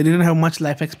 and they didn't have much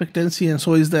life expectancy, and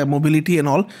so is the mobility and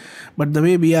all. But the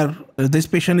way we are, this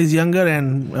patient is younger,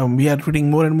 and we are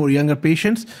treating more and more younger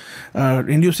patients.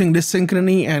 Inducing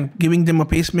dyssynchrony and giving them a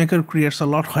pacemaker creates a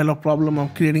lot of problem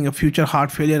of creating a future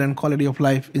heart failure and quality of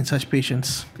life in such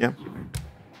patients. Yeah.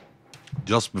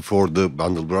 Just before the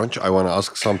bundle branch, I want to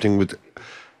ask something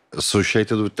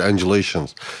associated with the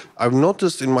angulations. I've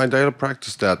noticed in my daily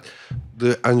practice that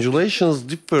the angulations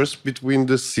differs between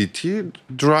the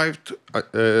CT-derived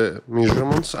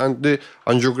measurements and the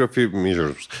angiography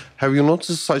measures. Have you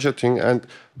noticed such a thing, and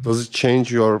does it change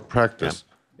your practice?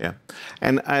 Yeah.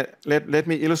 And let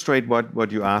me illustrate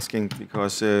what you're asking,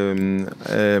 because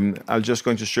I'm just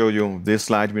going to show you this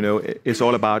slide. You know, it's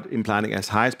all about implanting as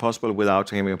high as possible without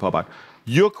having a pop-out.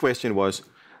 Your question was,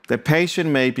 the patient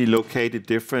may be located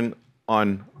different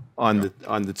on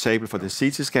the table for the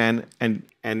CT scan and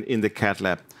in the cath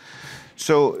lab.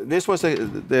 So this was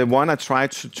the one I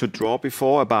tried to draw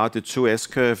before about the 2S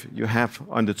curve. You have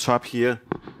on the top here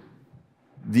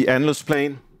the annulus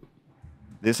plane,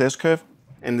 this S curve,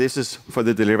 and this is for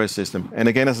the delivery system. And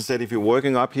again, as I said, if you're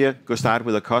working up here, go start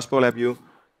with a cospo view,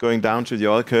 going down to the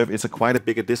other curve, it's quite a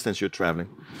bigger distance you're traveling.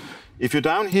 If you're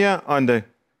down here on the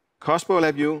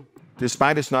cospo view,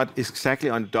 despite it's not exactly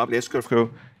on the double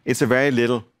S-curve, it's a very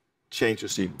little change you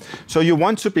see. So you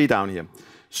want to be down here.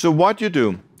 So what you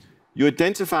do, you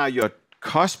identify your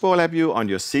cospo view on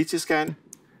your CT scan,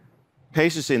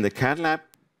 patients in the cath lab,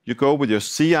 you go with your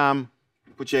C-arm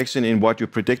projection in what you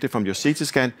predicted from your CT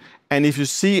scan, and if you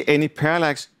see any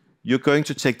parallax, you're going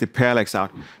to take the parallax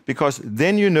out, because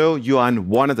then you know you are on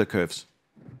one of the curves.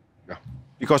 Yeah.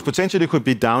 Because potentially it could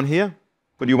be down here,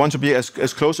 but you want to be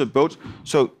as close as both.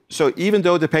 So even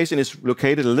though the patient is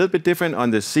located a little bit different on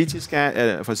the CT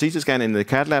scan, for CT scan in the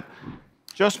cath lab,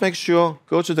 just make sure,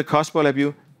 go to the cospo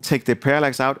view, take the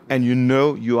parallax out, and you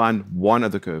know you are on one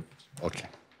of the curves. Okay.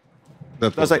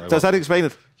 Does that explain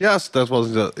it? Yes, that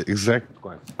was the exact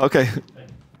question. Okay.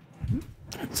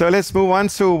 So let's move on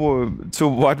to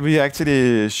what we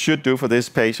actually should do for this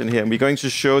patient here. And we're going to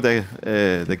show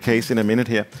the case in a minute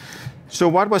here. So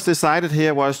what was decided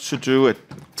here was to do a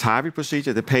TAVI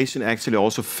procedure. The patient actually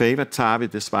also favored TAVI,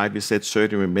 despite we said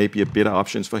surgery may be a better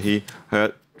options for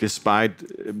her, despite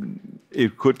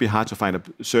it could be hard to find a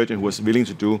surgeon who was willing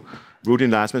to do root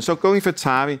enlargement. So going for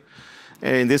TAVI,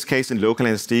 in this case in local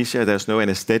anesthesia, there's no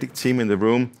anesthetic team in the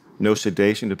room, no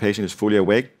sedation, the patient is fully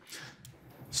awake.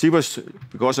 She was,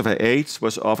 because of her age,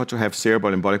 was offered to have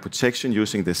cerebral embolic protection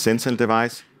using the Sentinel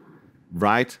device,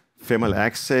 right femoral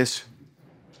access,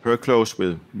 perclose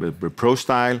with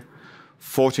ProStyle,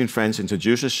 14 French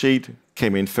introducer sheet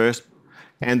came in first,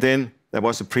 and then there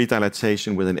was a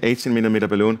pre-dilatation with an 18mm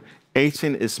balloon.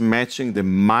 18 is matching the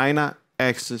minor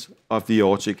axis of the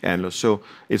aortic annulus. So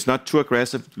it's not too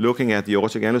aggressive looking at the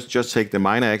aortic annulus, just take the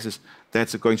minor axis.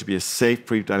 That's going to be a safe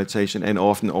pre-dilatation and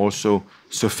often also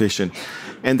sufficient.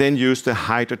 And then use the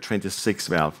Hydra 26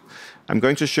 valve. I'm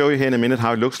going to show you here in a minute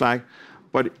how it looks like,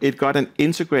 but it got an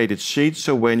integrated sheet,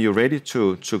 so when you're ready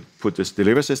to put this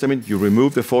delivery system in, you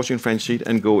remove the 14 French sheet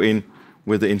and go in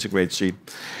with the integrated sheet.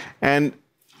 And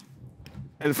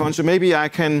Alfonso, maybe I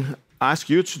can ask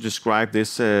you to describe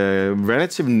this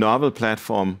relative novel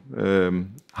platform,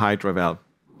 Hydra valve.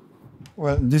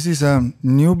 Well, this is a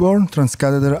newborn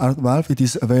transcatheter heart valve. It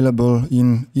is available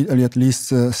in Italy at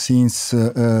least since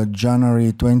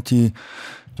January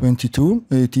 2022.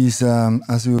 It is,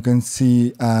 as you can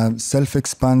see, a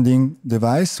self-expanding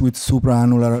device with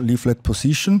supraannular leaflet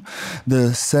position.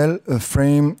 The cell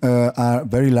frame are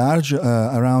very large,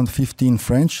 around 15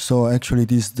 French. So actually,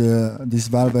 this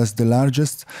valve has the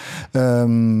largest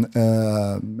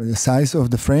size of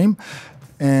the frame.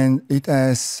 And it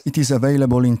is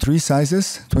available in 3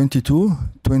 sizes, 22,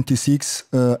 26,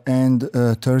 and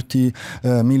 30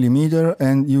 millimeter.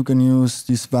 And you can use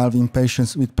this valve in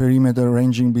patients with perimeter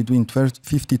ranging between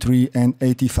 53 and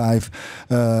 85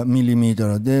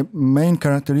 millimeter. The main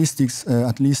characteristics,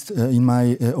 at least in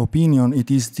my opinion, it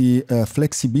is the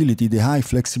flexibility, the high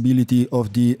flexibility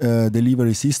of the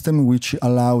delivery system, which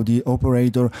allow the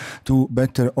operator to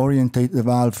better orientate the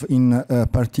valve in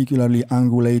particularly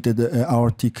angulated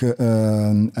aortic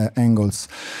angles.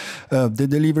 The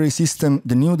delivery system,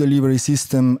 the new delivery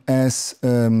system has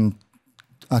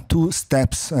a two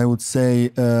steps, I would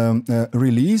say,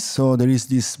 release. So there is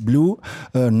this blue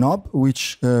knob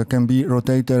which can be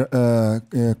rotated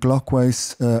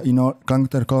clockwise,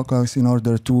 counterclockwise, in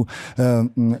order to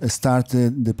start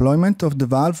the deployment of the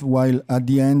valve, while at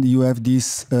the end you have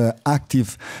this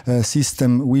active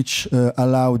system which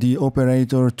allow the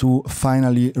operator to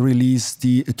finally release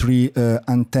the three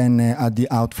antennae at the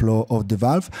outflow of the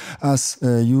valve. As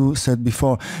you said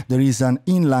before, there is an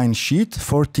inline sheet,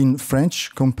 14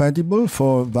 French compatible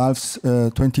for valves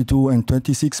 22 and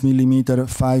 26 millimeter,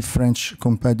 5 French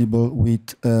compatible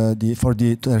with for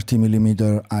the 30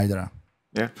 millimeter Hydra.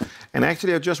 Yeah, and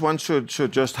actually I just want to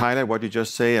just highlight what you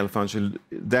just say, Alfonso.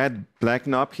 That black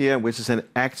knob here, which is an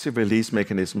active release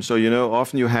mechanism. So, you know,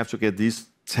 often you have to get these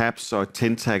taps or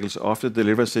tentacles off the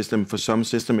delivery system. For some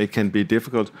system it can be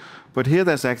difficult, but here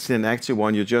there's actually an active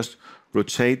one. You just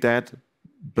rotate that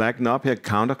black knob here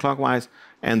counterclockwise,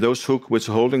 and those hooks which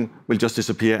are holding will just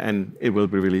disappear and it will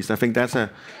be released. I think that's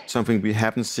something we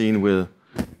haven't seen with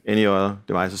any other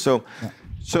devices. So, yeah.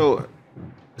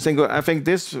 I think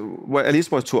this, well, at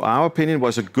least was to our opinion,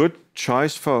 was a good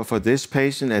choice for this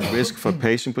patient at risk for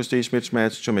patient-prestige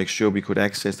mismatch, to make sure we could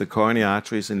access the coronary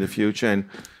arteries in the future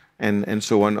and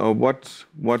so on. Or what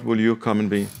will your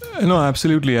comment be? No,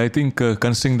 absolutely. I think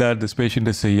considering that this patient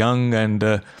is young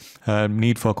and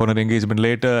need for coronary engagement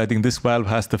later, I think this valve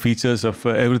has the features of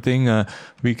everything.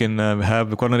 We can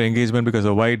have coronary engagement because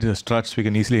of wide struts. We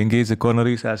can easily engage the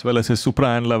coronaries, as well as a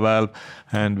supraannular valve,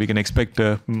 and we can expect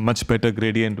a much better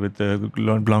gradient with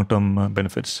long-term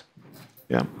benefits.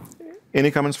 Yeah. Any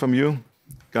comments from you,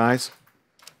 guys?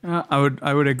 I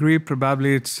would agree.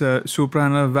 Probably it's a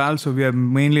supraannular valve, so we are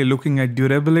mainly looking at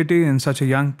durability in such a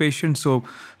young patient. So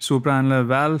supraannular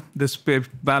valve, this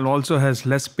valve also has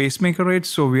less pacemaker rates,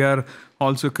 so we are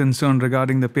also concerned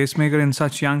regarding the pacemaker in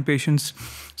such young patients.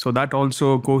 So that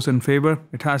also goes in favor.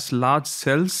 It has large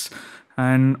cells,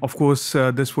 and of course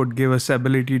this would give us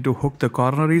ability to hook the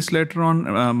coronaries later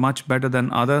on much better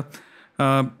than other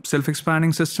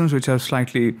self-expanding systems, which have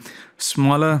slightly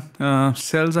smaller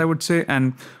cells, I would say.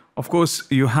 And of course,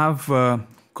 you have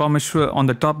commissure on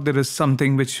the top. There is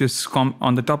something which is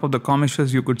on the top of the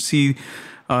commissures. You could see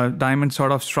diamond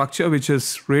sort of structure, which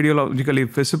is radiologically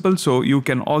visible. So you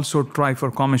can also try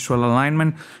for commissural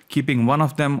alignment, keeping one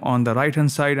of them on the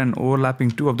right-hand side and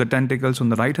overlapping two of the tentacles on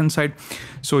the right-hand side.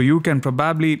 So you can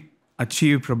probably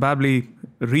achieve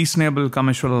reasonable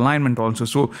commissural alignment also.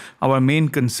 So our main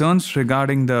concerns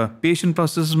regarding the patient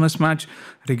process mismatch,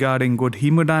 regarding good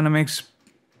hemodynamics,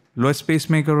 lowest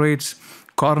pacemaker rates,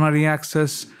 coronary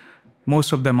access,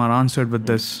 most of them are answered with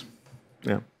this.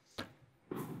 Yeah.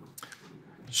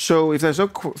 So if there's no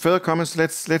further comments,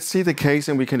 let's see the case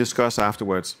and we can discuss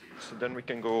afterwards. So then we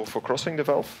can go for crossing the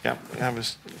valve. Yeah.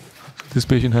 This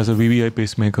patient has a VVI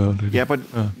pacemaker already. Yeah,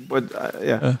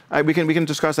 we can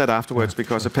discuss that afterwards,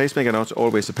 because a pacemaker not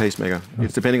always a pacemaker.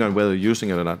 It's depending on whether you're using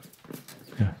it or not.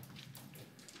 Yeah.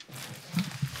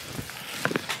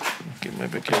 Okay,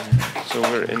 maybe again. So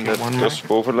we're in the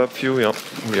cusp overlap view. Yeah,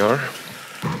 we are.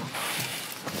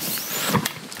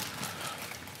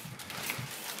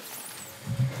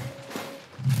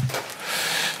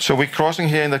 So we're crossing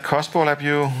here in the cusp overlap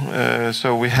view.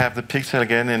 So we have the pigtail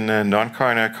again in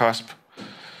non-coronary cusp.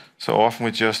 So often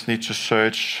we just need to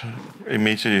search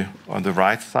immediately on the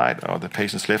right side or the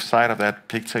patient's left side of that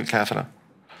pigtail catheter.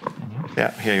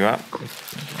 Yeah, here you are.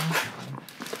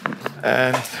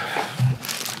 And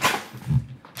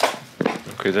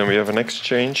okay, then we have an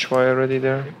exchange wire ready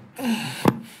there.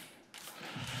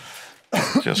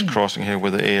 Just crossing here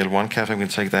with the AL1 catheter. We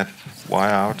can take that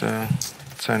wire out,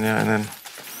 Tanya, and then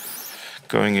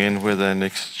going in with an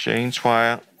exchange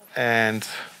wire and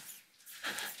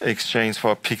exchange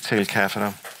for a pigtail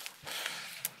catheter.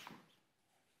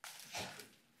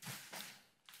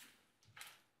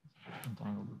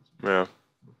 Yeah,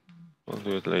 I'll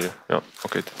do it later. Yeah,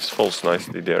 okay, this falls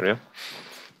nicely there, yeah.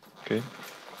 Okay.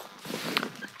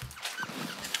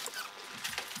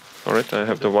 All right, I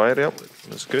have the wire, yeah,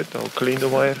 that's good. I'll clean the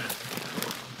wire.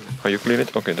 Oh, you clean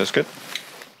it? Okay, that's good.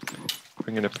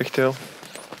 Bring in a pigtail.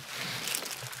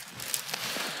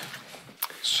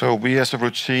 So we, as a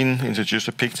routine, introduce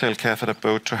a pigtail catheter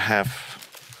both to have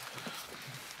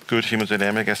good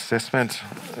hemodynamic assessment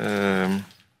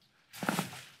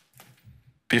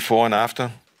before and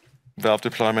after valve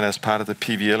deployment as part of the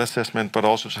PVL assessment, but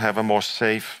also to have a more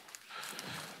safe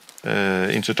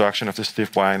introduction of the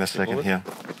stiff wire in a second here.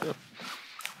 Yeah.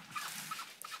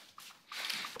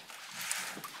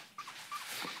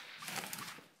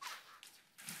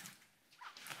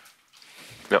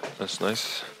 Yeah, that's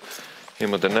nice.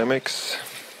 Hemodynamics.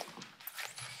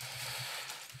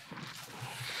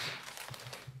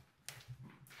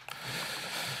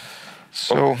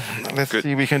 So let's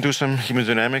see, we can do some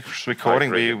hemodynamics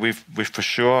recording. We've for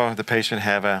sure the patient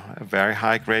have a very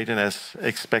high gradient as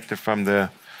expected from the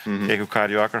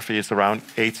echocardiography. It's around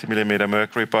 80 millimeter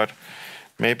mercury, but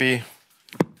maybe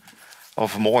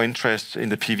of more interest in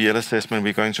the PVL assessment,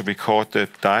 we're going to record the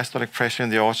diastolic pressure in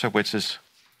the aorta, which is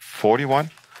 41,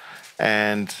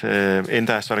 and end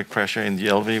diastolic pressure in the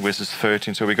LV, which is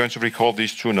 13. So we're going to record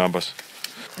these two numbers.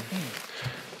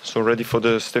 So ready for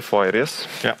the stiff wire, yes?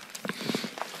 Yeah.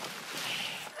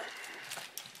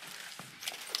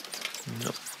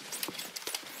 No.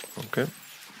 Okay.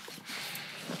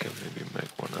 Can maybe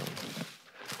make one out.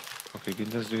 Okay,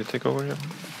 Gildas, do you take over here?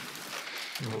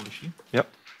 Yep.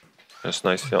 That's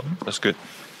nice, yeah, that's good.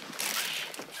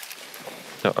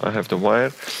 Yeah, I have the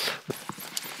wire.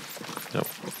 Yeah.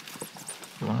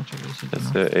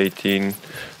 That's the 18.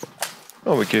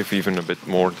 Oh, we give even a bit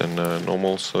more than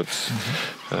normal, so it's.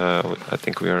 I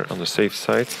think we are on the safe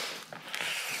side.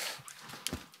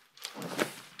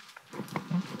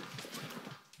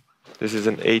 This is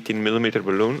an 18 millimeter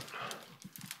balloon.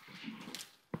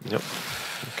 Yep.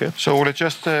 Okay. So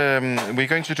we're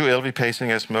going to do LV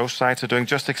pacing as most sites are doing.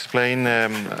 Just explain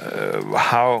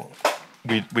how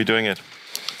we're doing it.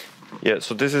 Yeah,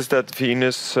 so this is that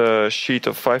venous sheet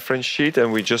of 5 French sheet,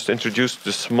 and we just introduced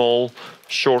the small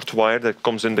short wire that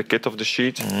comes in the kit of the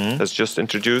sheet. That's just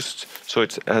introduced, so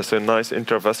it has a nice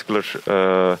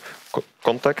intravascular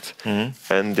contact.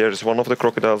 And there's one of the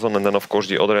crocodiles on, and then of course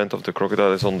the other end of the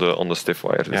crocodile is on the stiff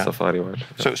wire, the safari wire.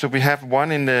 Yeah. So we have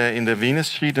one in the venous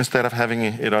sheet instead of having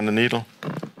it on the needle.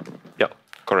 Yeah,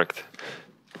 correct.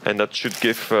 And that should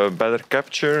give better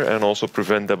capture and also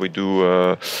prevent that we do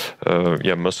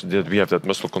that we have that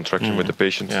muscle contraction with the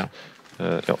patient. Yeah.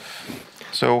 Yeah.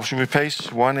 So should we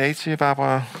pace 180,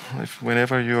 Barbara,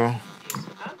 whenever you're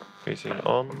pacing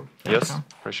on? Yes.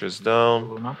 Pressure is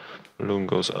down. Balloon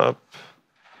goes up.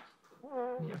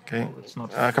 Okay. It's not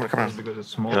come on. because it's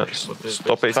small. Yeah.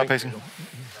 Stop pacing. Stop pacing.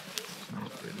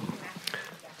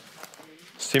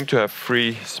 Seem to have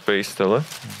free space still, eh?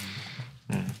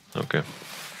 Okay.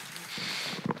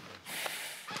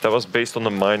 That was based on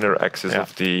the minor axis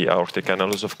of the aortic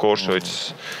annulus, of course, so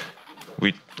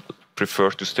we prefer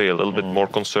to stay a little bit more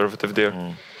conservative there.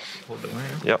 Hold the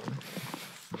wire. Yeah.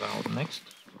 Valve next.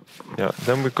 Yeah,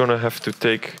 then we're gonna have to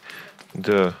take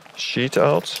the sheet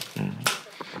out.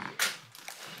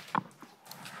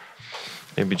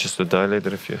 Maybe just a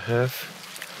dilator if you have.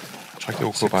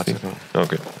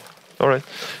 Okay. All right.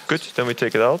 Good. Then we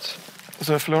take it out. Is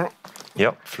there a fluoro?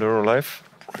 Yeah, fluoro life.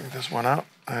 Bring this one out,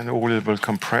 and all it will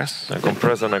compress. I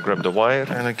compress and I grab the wire.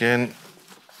 And again,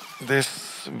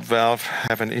 this valve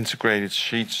have an integrated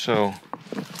sheet, so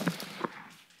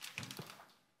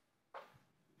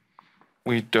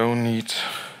we don't need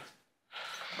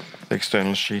the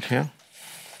external sheet here.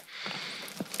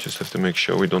 Just have to make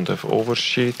sure we don't have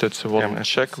oversheet. That's the one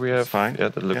check we have. Fine. Yeah,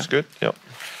 that looks good. Yeah.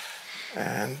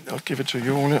 And I'll give it to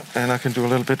you, Ole, and I can do a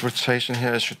little bit rotation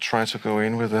here. I should try to go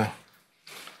in with a...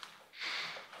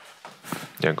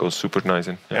 Yeah, it goes super nice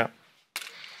in. Yeah.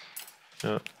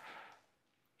 Yeah.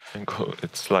 And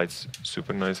it slides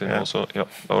super nice in also. Yeah.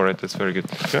 All right, that's very good.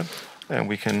 Good. And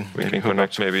we can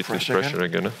connect maybe to pressure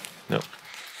again. Yeah.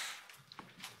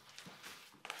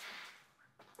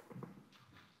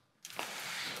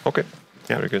 Okay.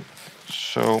 Yeah. Very good.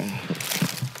 So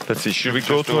let's see. Should we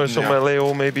go to some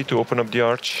LAO maybe to open up the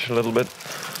arch a little bit?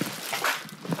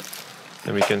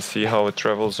 And we can see how it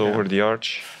travels over the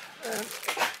arch.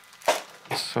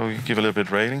 So you give a little bit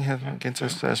railing here against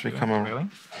us as we come over.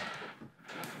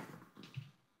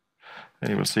 And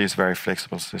you will see it's a very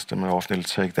flexible system, and often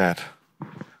it'll take that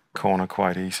corner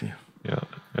quite easy. Yeah,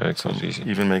 it goes easy.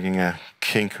 Even making a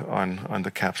kink on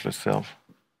the capsule itself,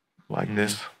 like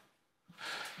this.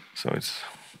 So it's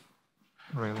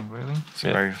railing. It's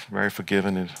very, very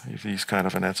forgiving if these kind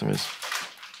of anatomies.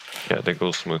 Yeah, they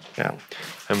go smooth. Yeah.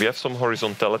 And we have some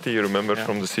horizontality, you remember,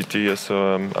 from the CT.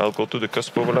 So I'll go to the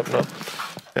cusp overlap now.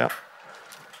 Yeah.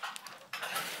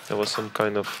 There was some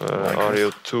kind of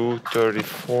REO2,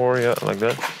 34, yeah, like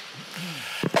that.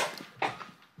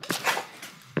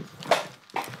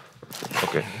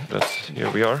 Okay, here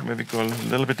we are. Maybe go a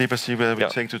little bit deeper, see where we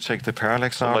take the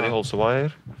parallax out. Somebody holds the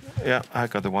wire. Yeah, I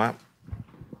got the wire.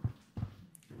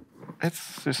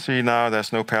 It's to see now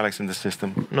there's no parallax in the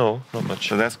system. No, not much.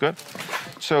 So that's good.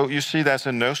 So you see there's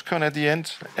a nose cone at the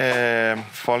end,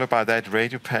 followed by that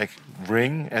radiopack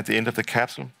ring at the end of the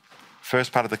capsule.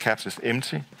 First part of the capsule is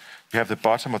empty. You have the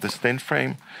bottom of the stent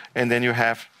frame, and then you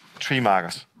have 3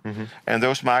 markers. And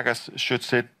those markers should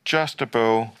sit just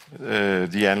above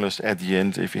the annulus at the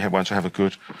end if you want to have a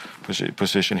good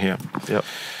position here. Yeah.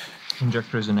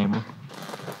 Injector is enabled.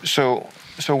 So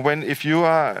So if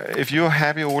you're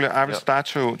happy, Ole, I will start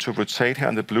to rotate here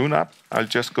on the blue knob. I'll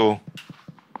just go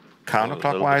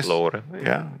counterclockwise. A little bit lower.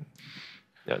 Yeah.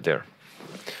 Yeah, there.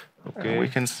 Okay. We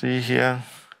can see here,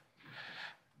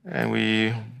 and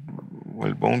we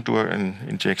won't do an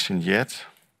injection yet.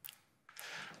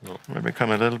 No. Maybe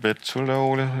come a little bit too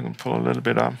low, Ole. We can pull a little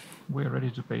bit up. We're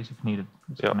ready to pace if needed.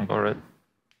 Yeah, all right.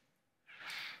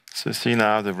 So see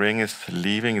now the ring is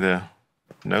leaving the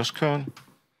nose cone.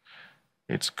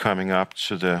 It's coming up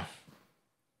to the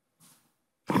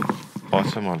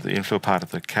bottom of the inflow part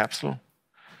of the capsule.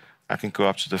 I can go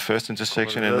up to the first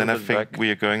intersection, and then I think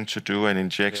we are going to do an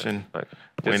injection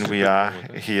when we are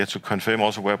here to confirm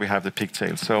also where we have the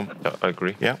pigtail. So I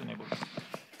agree. Yeah.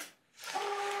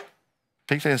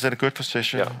 Pigtail is at a good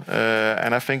position,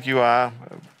 and I think you are.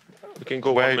 We can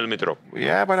go 1 millimeter up.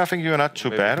 Yeah, but I think you are not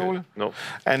too bad, Ole. No.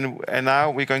 And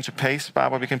now we're going to pace,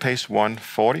 Barbara. We can pace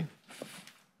 140.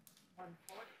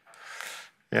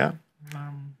 Yeah.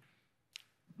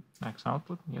 Max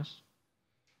output, yes.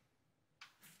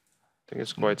 I think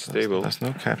it's quite stable. There's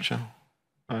no capture.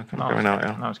 Okay, Now going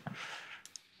out, now it's captured.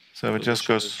 So it just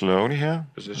goes slowly here.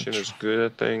 Position is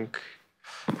good, I think.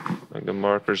 Like the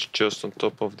marker's just on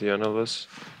top of the annulus.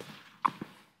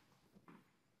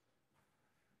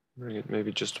 Bring it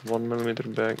maybe just 1 millimeter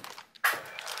back.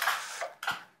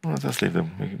 Let's leave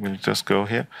them. We'll just go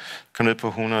here. Kom ned på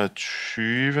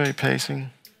 120 i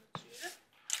pacing.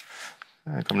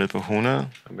 Kom ned på 100.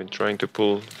 I've been trying to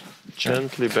pull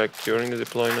gently back during the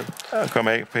deployment. Kom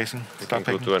af pacing. We Stop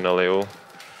can go pacing. to an LAO.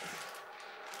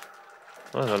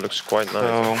 Oh, that looks quite nice.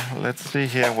 So let's see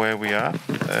here where we are.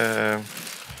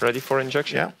 Ready for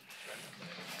injection? Yeah.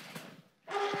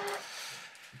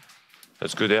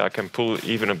 That's good. Yeah, I can pull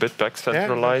even a bit back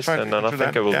centralized, and then I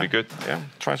think I will be good. Yeah,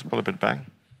 try to pull a bit back.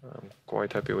 I'm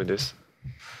quite happy with this.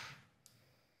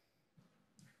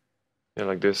 Yeah,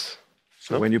 like this.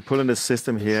 So when you pull in the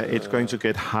system here, it's going to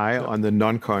get higher on the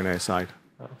non-coronary side.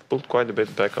 I've pulled quite a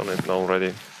bit back on it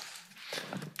already.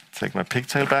 Take my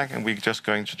pigtail back, and we're just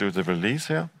going to do the release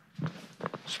here.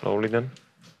 Slowly then.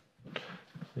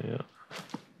 Yeah.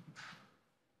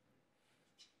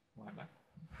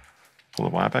 Pull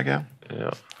the wire back, yeah.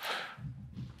 Yeah.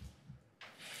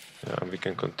 Yeah, we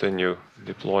can continue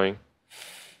deploying.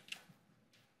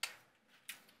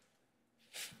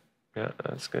 Yeah,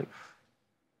 that's good.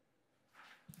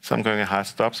 So I'm going a hard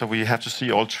stop, so we have to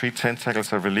see all 3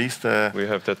 tentacles are released. We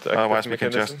have that. Otherwise, we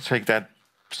can just take that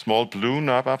small blue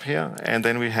knob up here, and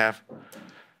then we have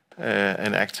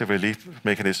an active relief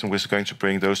mechanism which is going to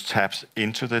bring those tabs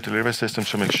into the delivery system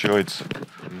to make sure it's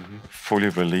fully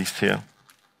released here.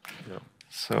 Yeah.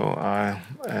 So I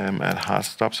am at hard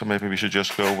stop, so maybe we should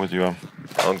just go with your...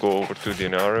 I'll go over to the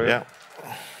area. Yeah.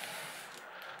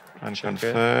 And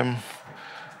confirm.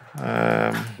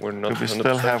 We're not we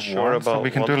still have sure one, about so we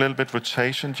can do a little bit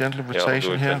rotation, gentle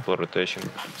rotation here. Gentle rotation.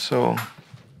 So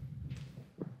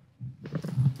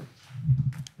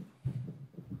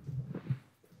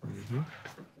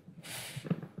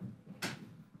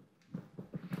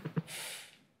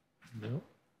no.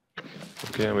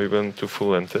 Okay, and we went to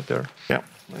full enter there. Yeah.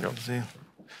 Let's see.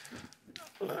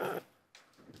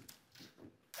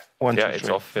 1, 2, 3. It's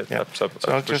off. That's So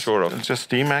I'll just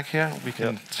DMAC here. We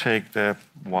can take the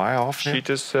wire off here. Sheet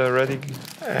is ready.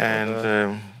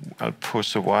 And I'll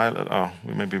push the wire. Oh,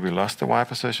 maybe we lost the wire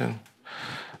position.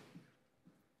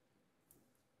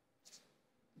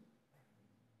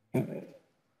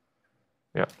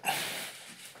 Yeah.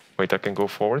 Wait, I can go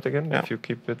forward again Yeah. if you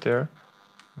keep it there.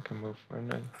 I can move.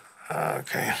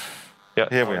 Okay. Yeah,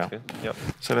 Here we are. Yeah.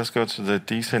 So let's go to the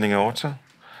descending aorta.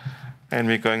 And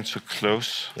we're going to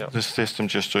close the system,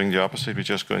 just doing the opposite. We're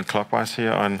just going clockwise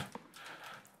here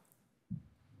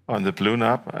on the blue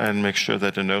knob and make sure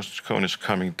that the nose cone is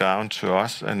coming down to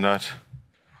us and not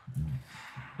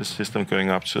the system going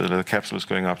up to the capsule is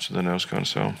going up to the nose cone.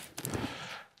 So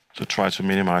to try to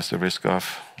minimize the risk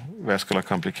of vascular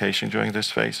complication during this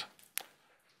phase.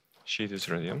 Sheet is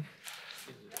ready.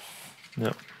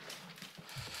 Yeah.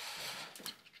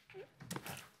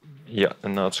 Yeah,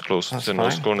 and now it's closed. That's the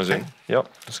nose fine. cone is in. Yeah,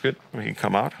 that's good. We can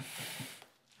come out.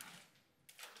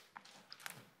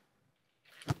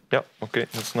 Yeah, okay,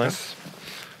 that's nice.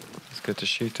 Let's get the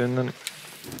sheet in then.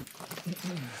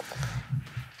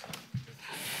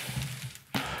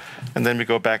 And then we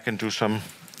go back and do some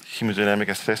hemodynamic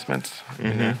assessments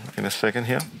in a second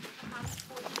here.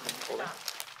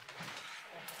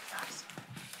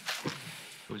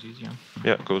 Goes easy, yeah.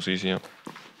 Yeah, it goes easy, yeah.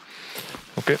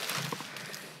 Okay.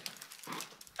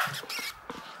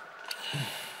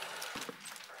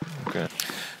 Okay.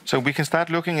 So we can start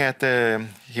looking at the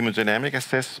hemodynamic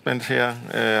assessment here.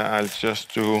 I'll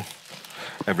just do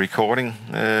a recording.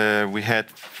 We had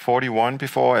 41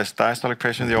 before as diastolic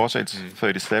pressure in the aorta. It's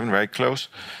 37, very close.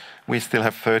 We still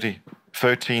have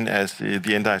 13 as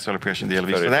the end diastolic pressure in the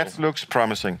LV. So that looks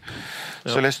promising.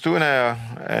 Yep. So let's do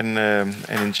an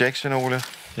injection, Ole.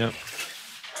 Yeah.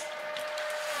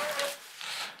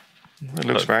 It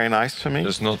looks very nice to me.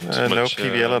 There's not no much,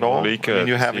 PVL at all. leak,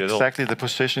 you have exactly the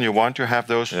position you want. You have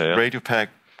those radiopack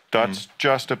dots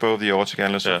just above the aortic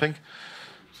annulus. I think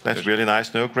that's really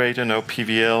nice. No gradient, no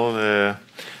PVL.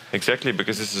 Exactly,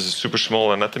 because this is a super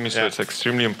small anatomy, so it's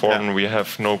extremely important. We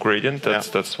have no gradient.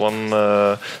 That's one.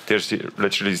 There's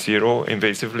literally zero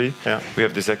invasively. We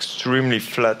have this extremely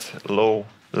flat, low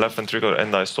left ventricular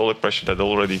end diastolic pressure that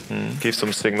already gives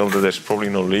some signal that there's probably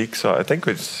no leak. So I think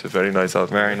it's a very nice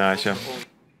outcome. Very nice, yeah.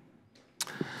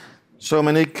 So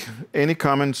Monique, any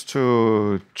comments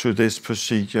to this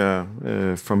procedure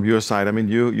from your side? I mean,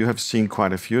 you have seen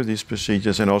quite a few of these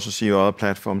procedures and also see your other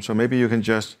platforms. So maybe you can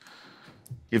just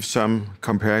give some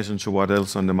comparison to what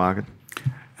else on the market.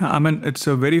 I mean, it's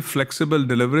a very flexible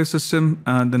delivery system.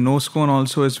 The nose cone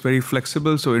also is very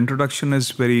flexible, so introduction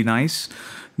is very nice.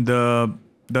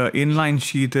 The inline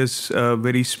sheath is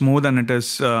very smooth and it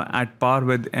is at par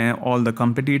with all the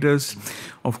competitors.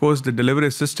 Of course, the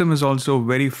delivery system is also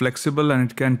very flexible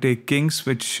and it can take kinks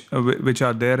which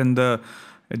are there in the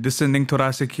descending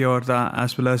thoracic aorta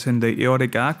as well as in the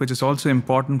aortic arc, which is also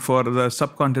important for the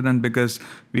subcontinent because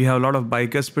we have a lot of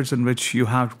bicuspids in which you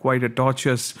have quite a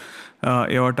tortuous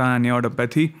aorta and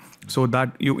aortopathy. So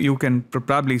that you can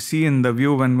probably see in the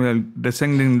view when we're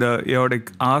descending the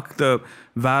aortic arc, the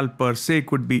valve per se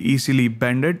could be easily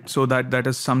bended. So that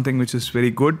is something which is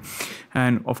very good.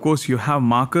 And of course, you have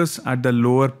markers at the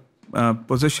lower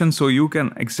position, so you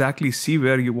can exactly see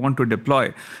where you want to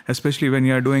deploy, especially when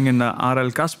you are doing in the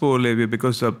RL Caspo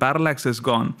because the parallax is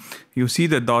gone. You see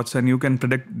the dots and you can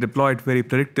deploy it very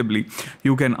predictably.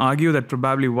 You can argue that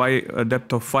probably why a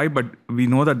depth of 5, but we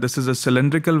know that this is a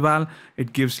cylindrical valve.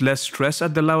 It gives less stress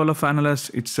at the level of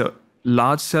annulus. It's a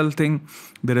large cell thing.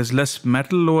 There is less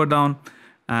metal lower down,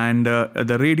 and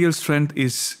the radial strength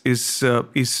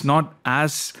is not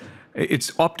as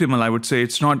it's optimal, I would say.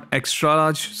 It's not extra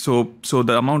large, so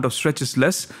the amount of stretch is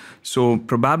less. So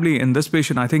probably in this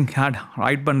patient, I think had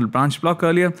right bundle branch block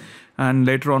earlier, and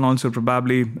later on also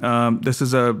probably this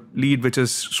is a lead which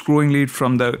is screwing lead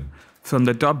from the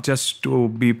top just to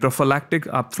be prophylactic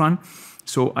up front.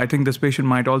 So I think this patient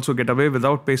might also get away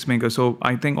without pacemaker. So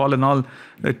I think all in all,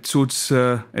 it suits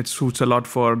a lot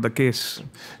for the case.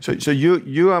 So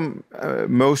you are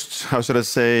most, how should I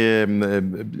say,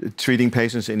 treating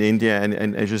patients in India,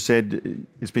 and as you said,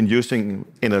 it's been used in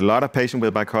a lot of patients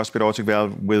with bicuspid aortic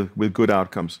valve with good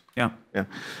outcomes. Yeah.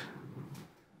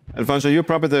 Alfonso, you're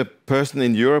probably the person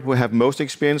in Europe who have most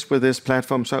experience with this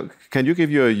platform. So can you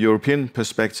give your European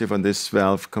perspective on this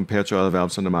valve compared to other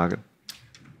valves on the market?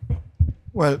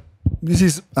 Well, this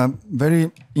is a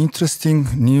very interesting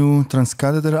new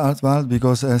transcatheter heart valve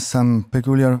because it has some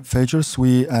peculiar features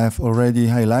we have already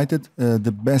highlighted.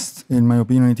 The best, in my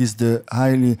opinion, it is the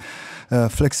highly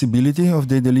flexibility of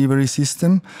the delivery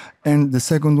system. And the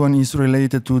second one is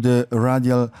related to the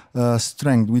radial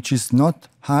strength, which is not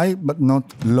high but not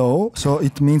low. So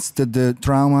it means that the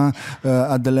trauma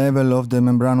at the level of the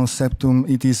membranous septum,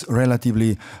 it is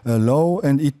relatively low,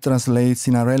 and it translates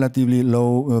in a relatively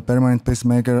low permanent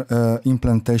pacemaker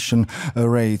implantation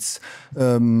rates.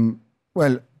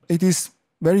 Well, it is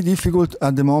very difficult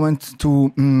at the moment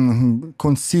to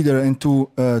consider and to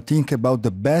think about the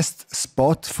best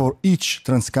spot for each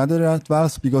transcatheter heart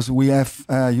valve because we have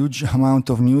a huge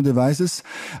amount of new devices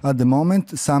at the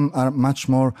moment. Some are much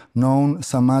more known,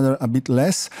 some other a bit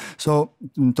less. So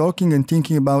talking and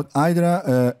thinking about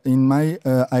HYDRA, in my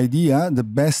idea, the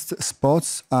best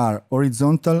spots are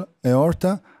horizontal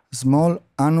aorta, small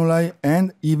annuli,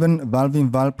 and even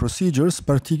valve-in-valve procedures,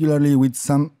 particularly with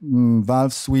some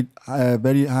valves with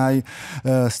very high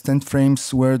stent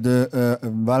frames where the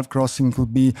valve crossing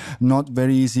could be not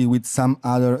very easy with some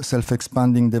other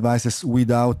self-expanding devices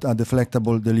without a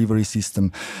deflectable delivery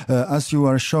system. As you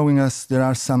are showing us, there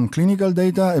are some clinical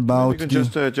data about... You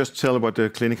can just tell what the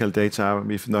clinical data are,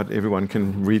 if not everyone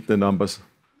can read the numbers.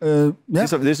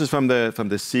 This is from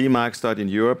the CE mark study in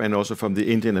Europe and also from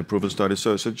the Indian approval study.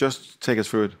 So just take us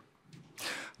through it.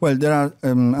 Well, there are,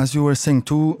 as you were saying,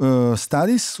 two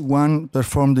studies. One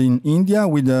performed in India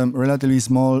with a relatively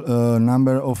small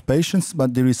number of patients,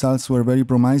 but the results were very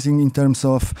promising in terms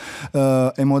of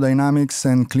hemodynamics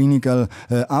and clinical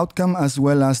outcome, as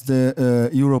well as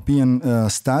the European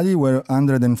study where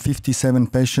 157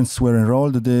 patients were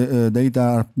enrolled. The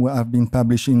data have been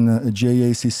published in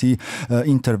JACC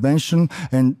intervention,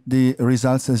 and the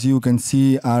results, as you can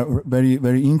see, are very,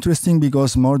 very interesting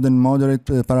because more than moderate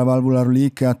paravalvular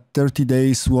leak at 30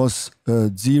 days was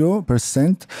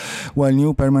 0%, while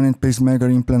new permanent pacemaker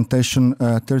implantation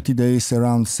 30 days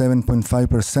around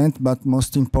 7.5%. But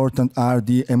most important are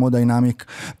the hemodynamic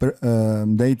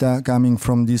data coming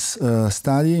from this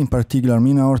study. In particular,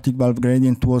 mean aortic valve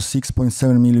gradient was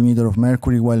 6.7 millimeter of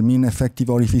mercury, while mean effective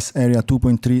orifice area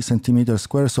 2.3 centimeters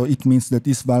square. So it means that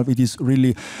this valve, it is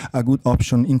really a good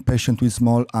option in patients with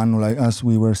small annuli, as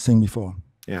we were saying before.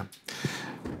 Yeah.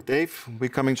 Dave, we're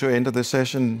coming to the end of the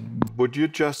session. Would you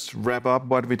just wrap up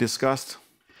what we discussed?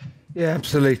 Yeah,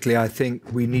 absolutely. I think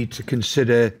we need to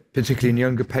consider, particularly in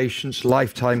younger patients,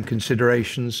 lifetime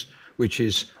considerations, which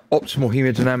is optimal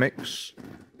hemodynamics,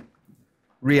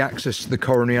 re-access to the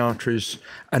coronary arteries,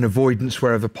 and avoidance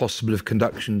wherever possible of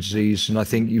conduction disease. And I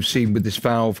think you've seen with this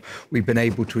valve, we've been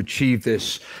able to achieve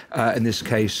this in this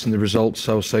case, and the results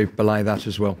also belie that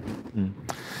as well.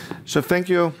 So thank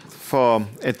you for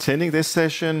attending this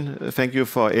session. Thank you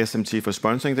for SMT for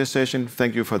sponsoring this session.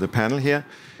 Thank you for the panel here.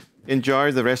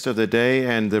 Enjoy the rest of the day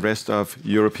and the rest of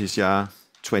EuroPCR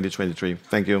 2023.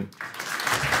 Thank you.